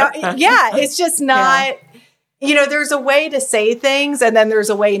 It's just not, there's a way to say things and then there's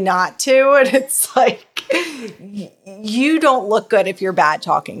a way not to. And it's like, you don't look good if you're bad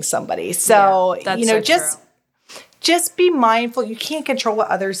talking somebody. So, just be mindful. You can't control what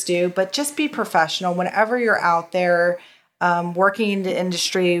others do, but just be professional whenever you're out there working in the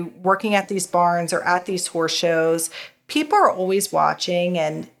industry, working at these barns or at these horse shows. People are always watching,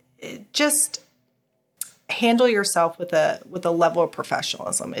 and just handle yourself with a level of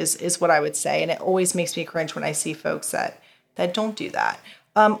professionalism is what I would say. And it always makes me cringe when I see folks that don't do that.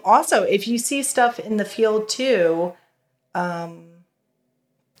 Also, if you see stuff in the field too, that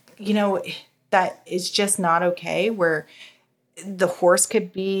is just not okay, where the horse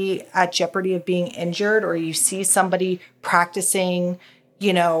could be at jeopardy of being injured, or you see somebody practicing,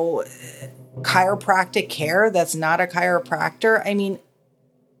 chiropractic care that's not a chiropractor. I mean,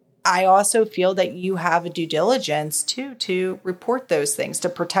 I also feel that you have a due diligence too to report those things to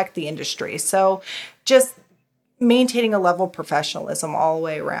protect the industry. So just maintaining a level of professionalism all the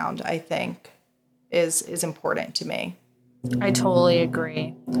way around, I think, is important to me. I totally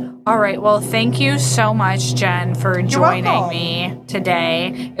agree. All right. Well, thank you so much, Jen, for joining me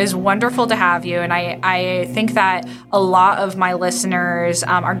today. It was wonderful to have you. And I think that a lot of my listeners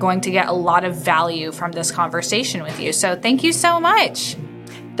are going to get a lot of value from this conversation with you. So thank you so much.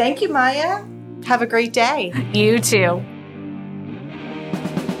 Thank you, Maya. Have a great day. You too.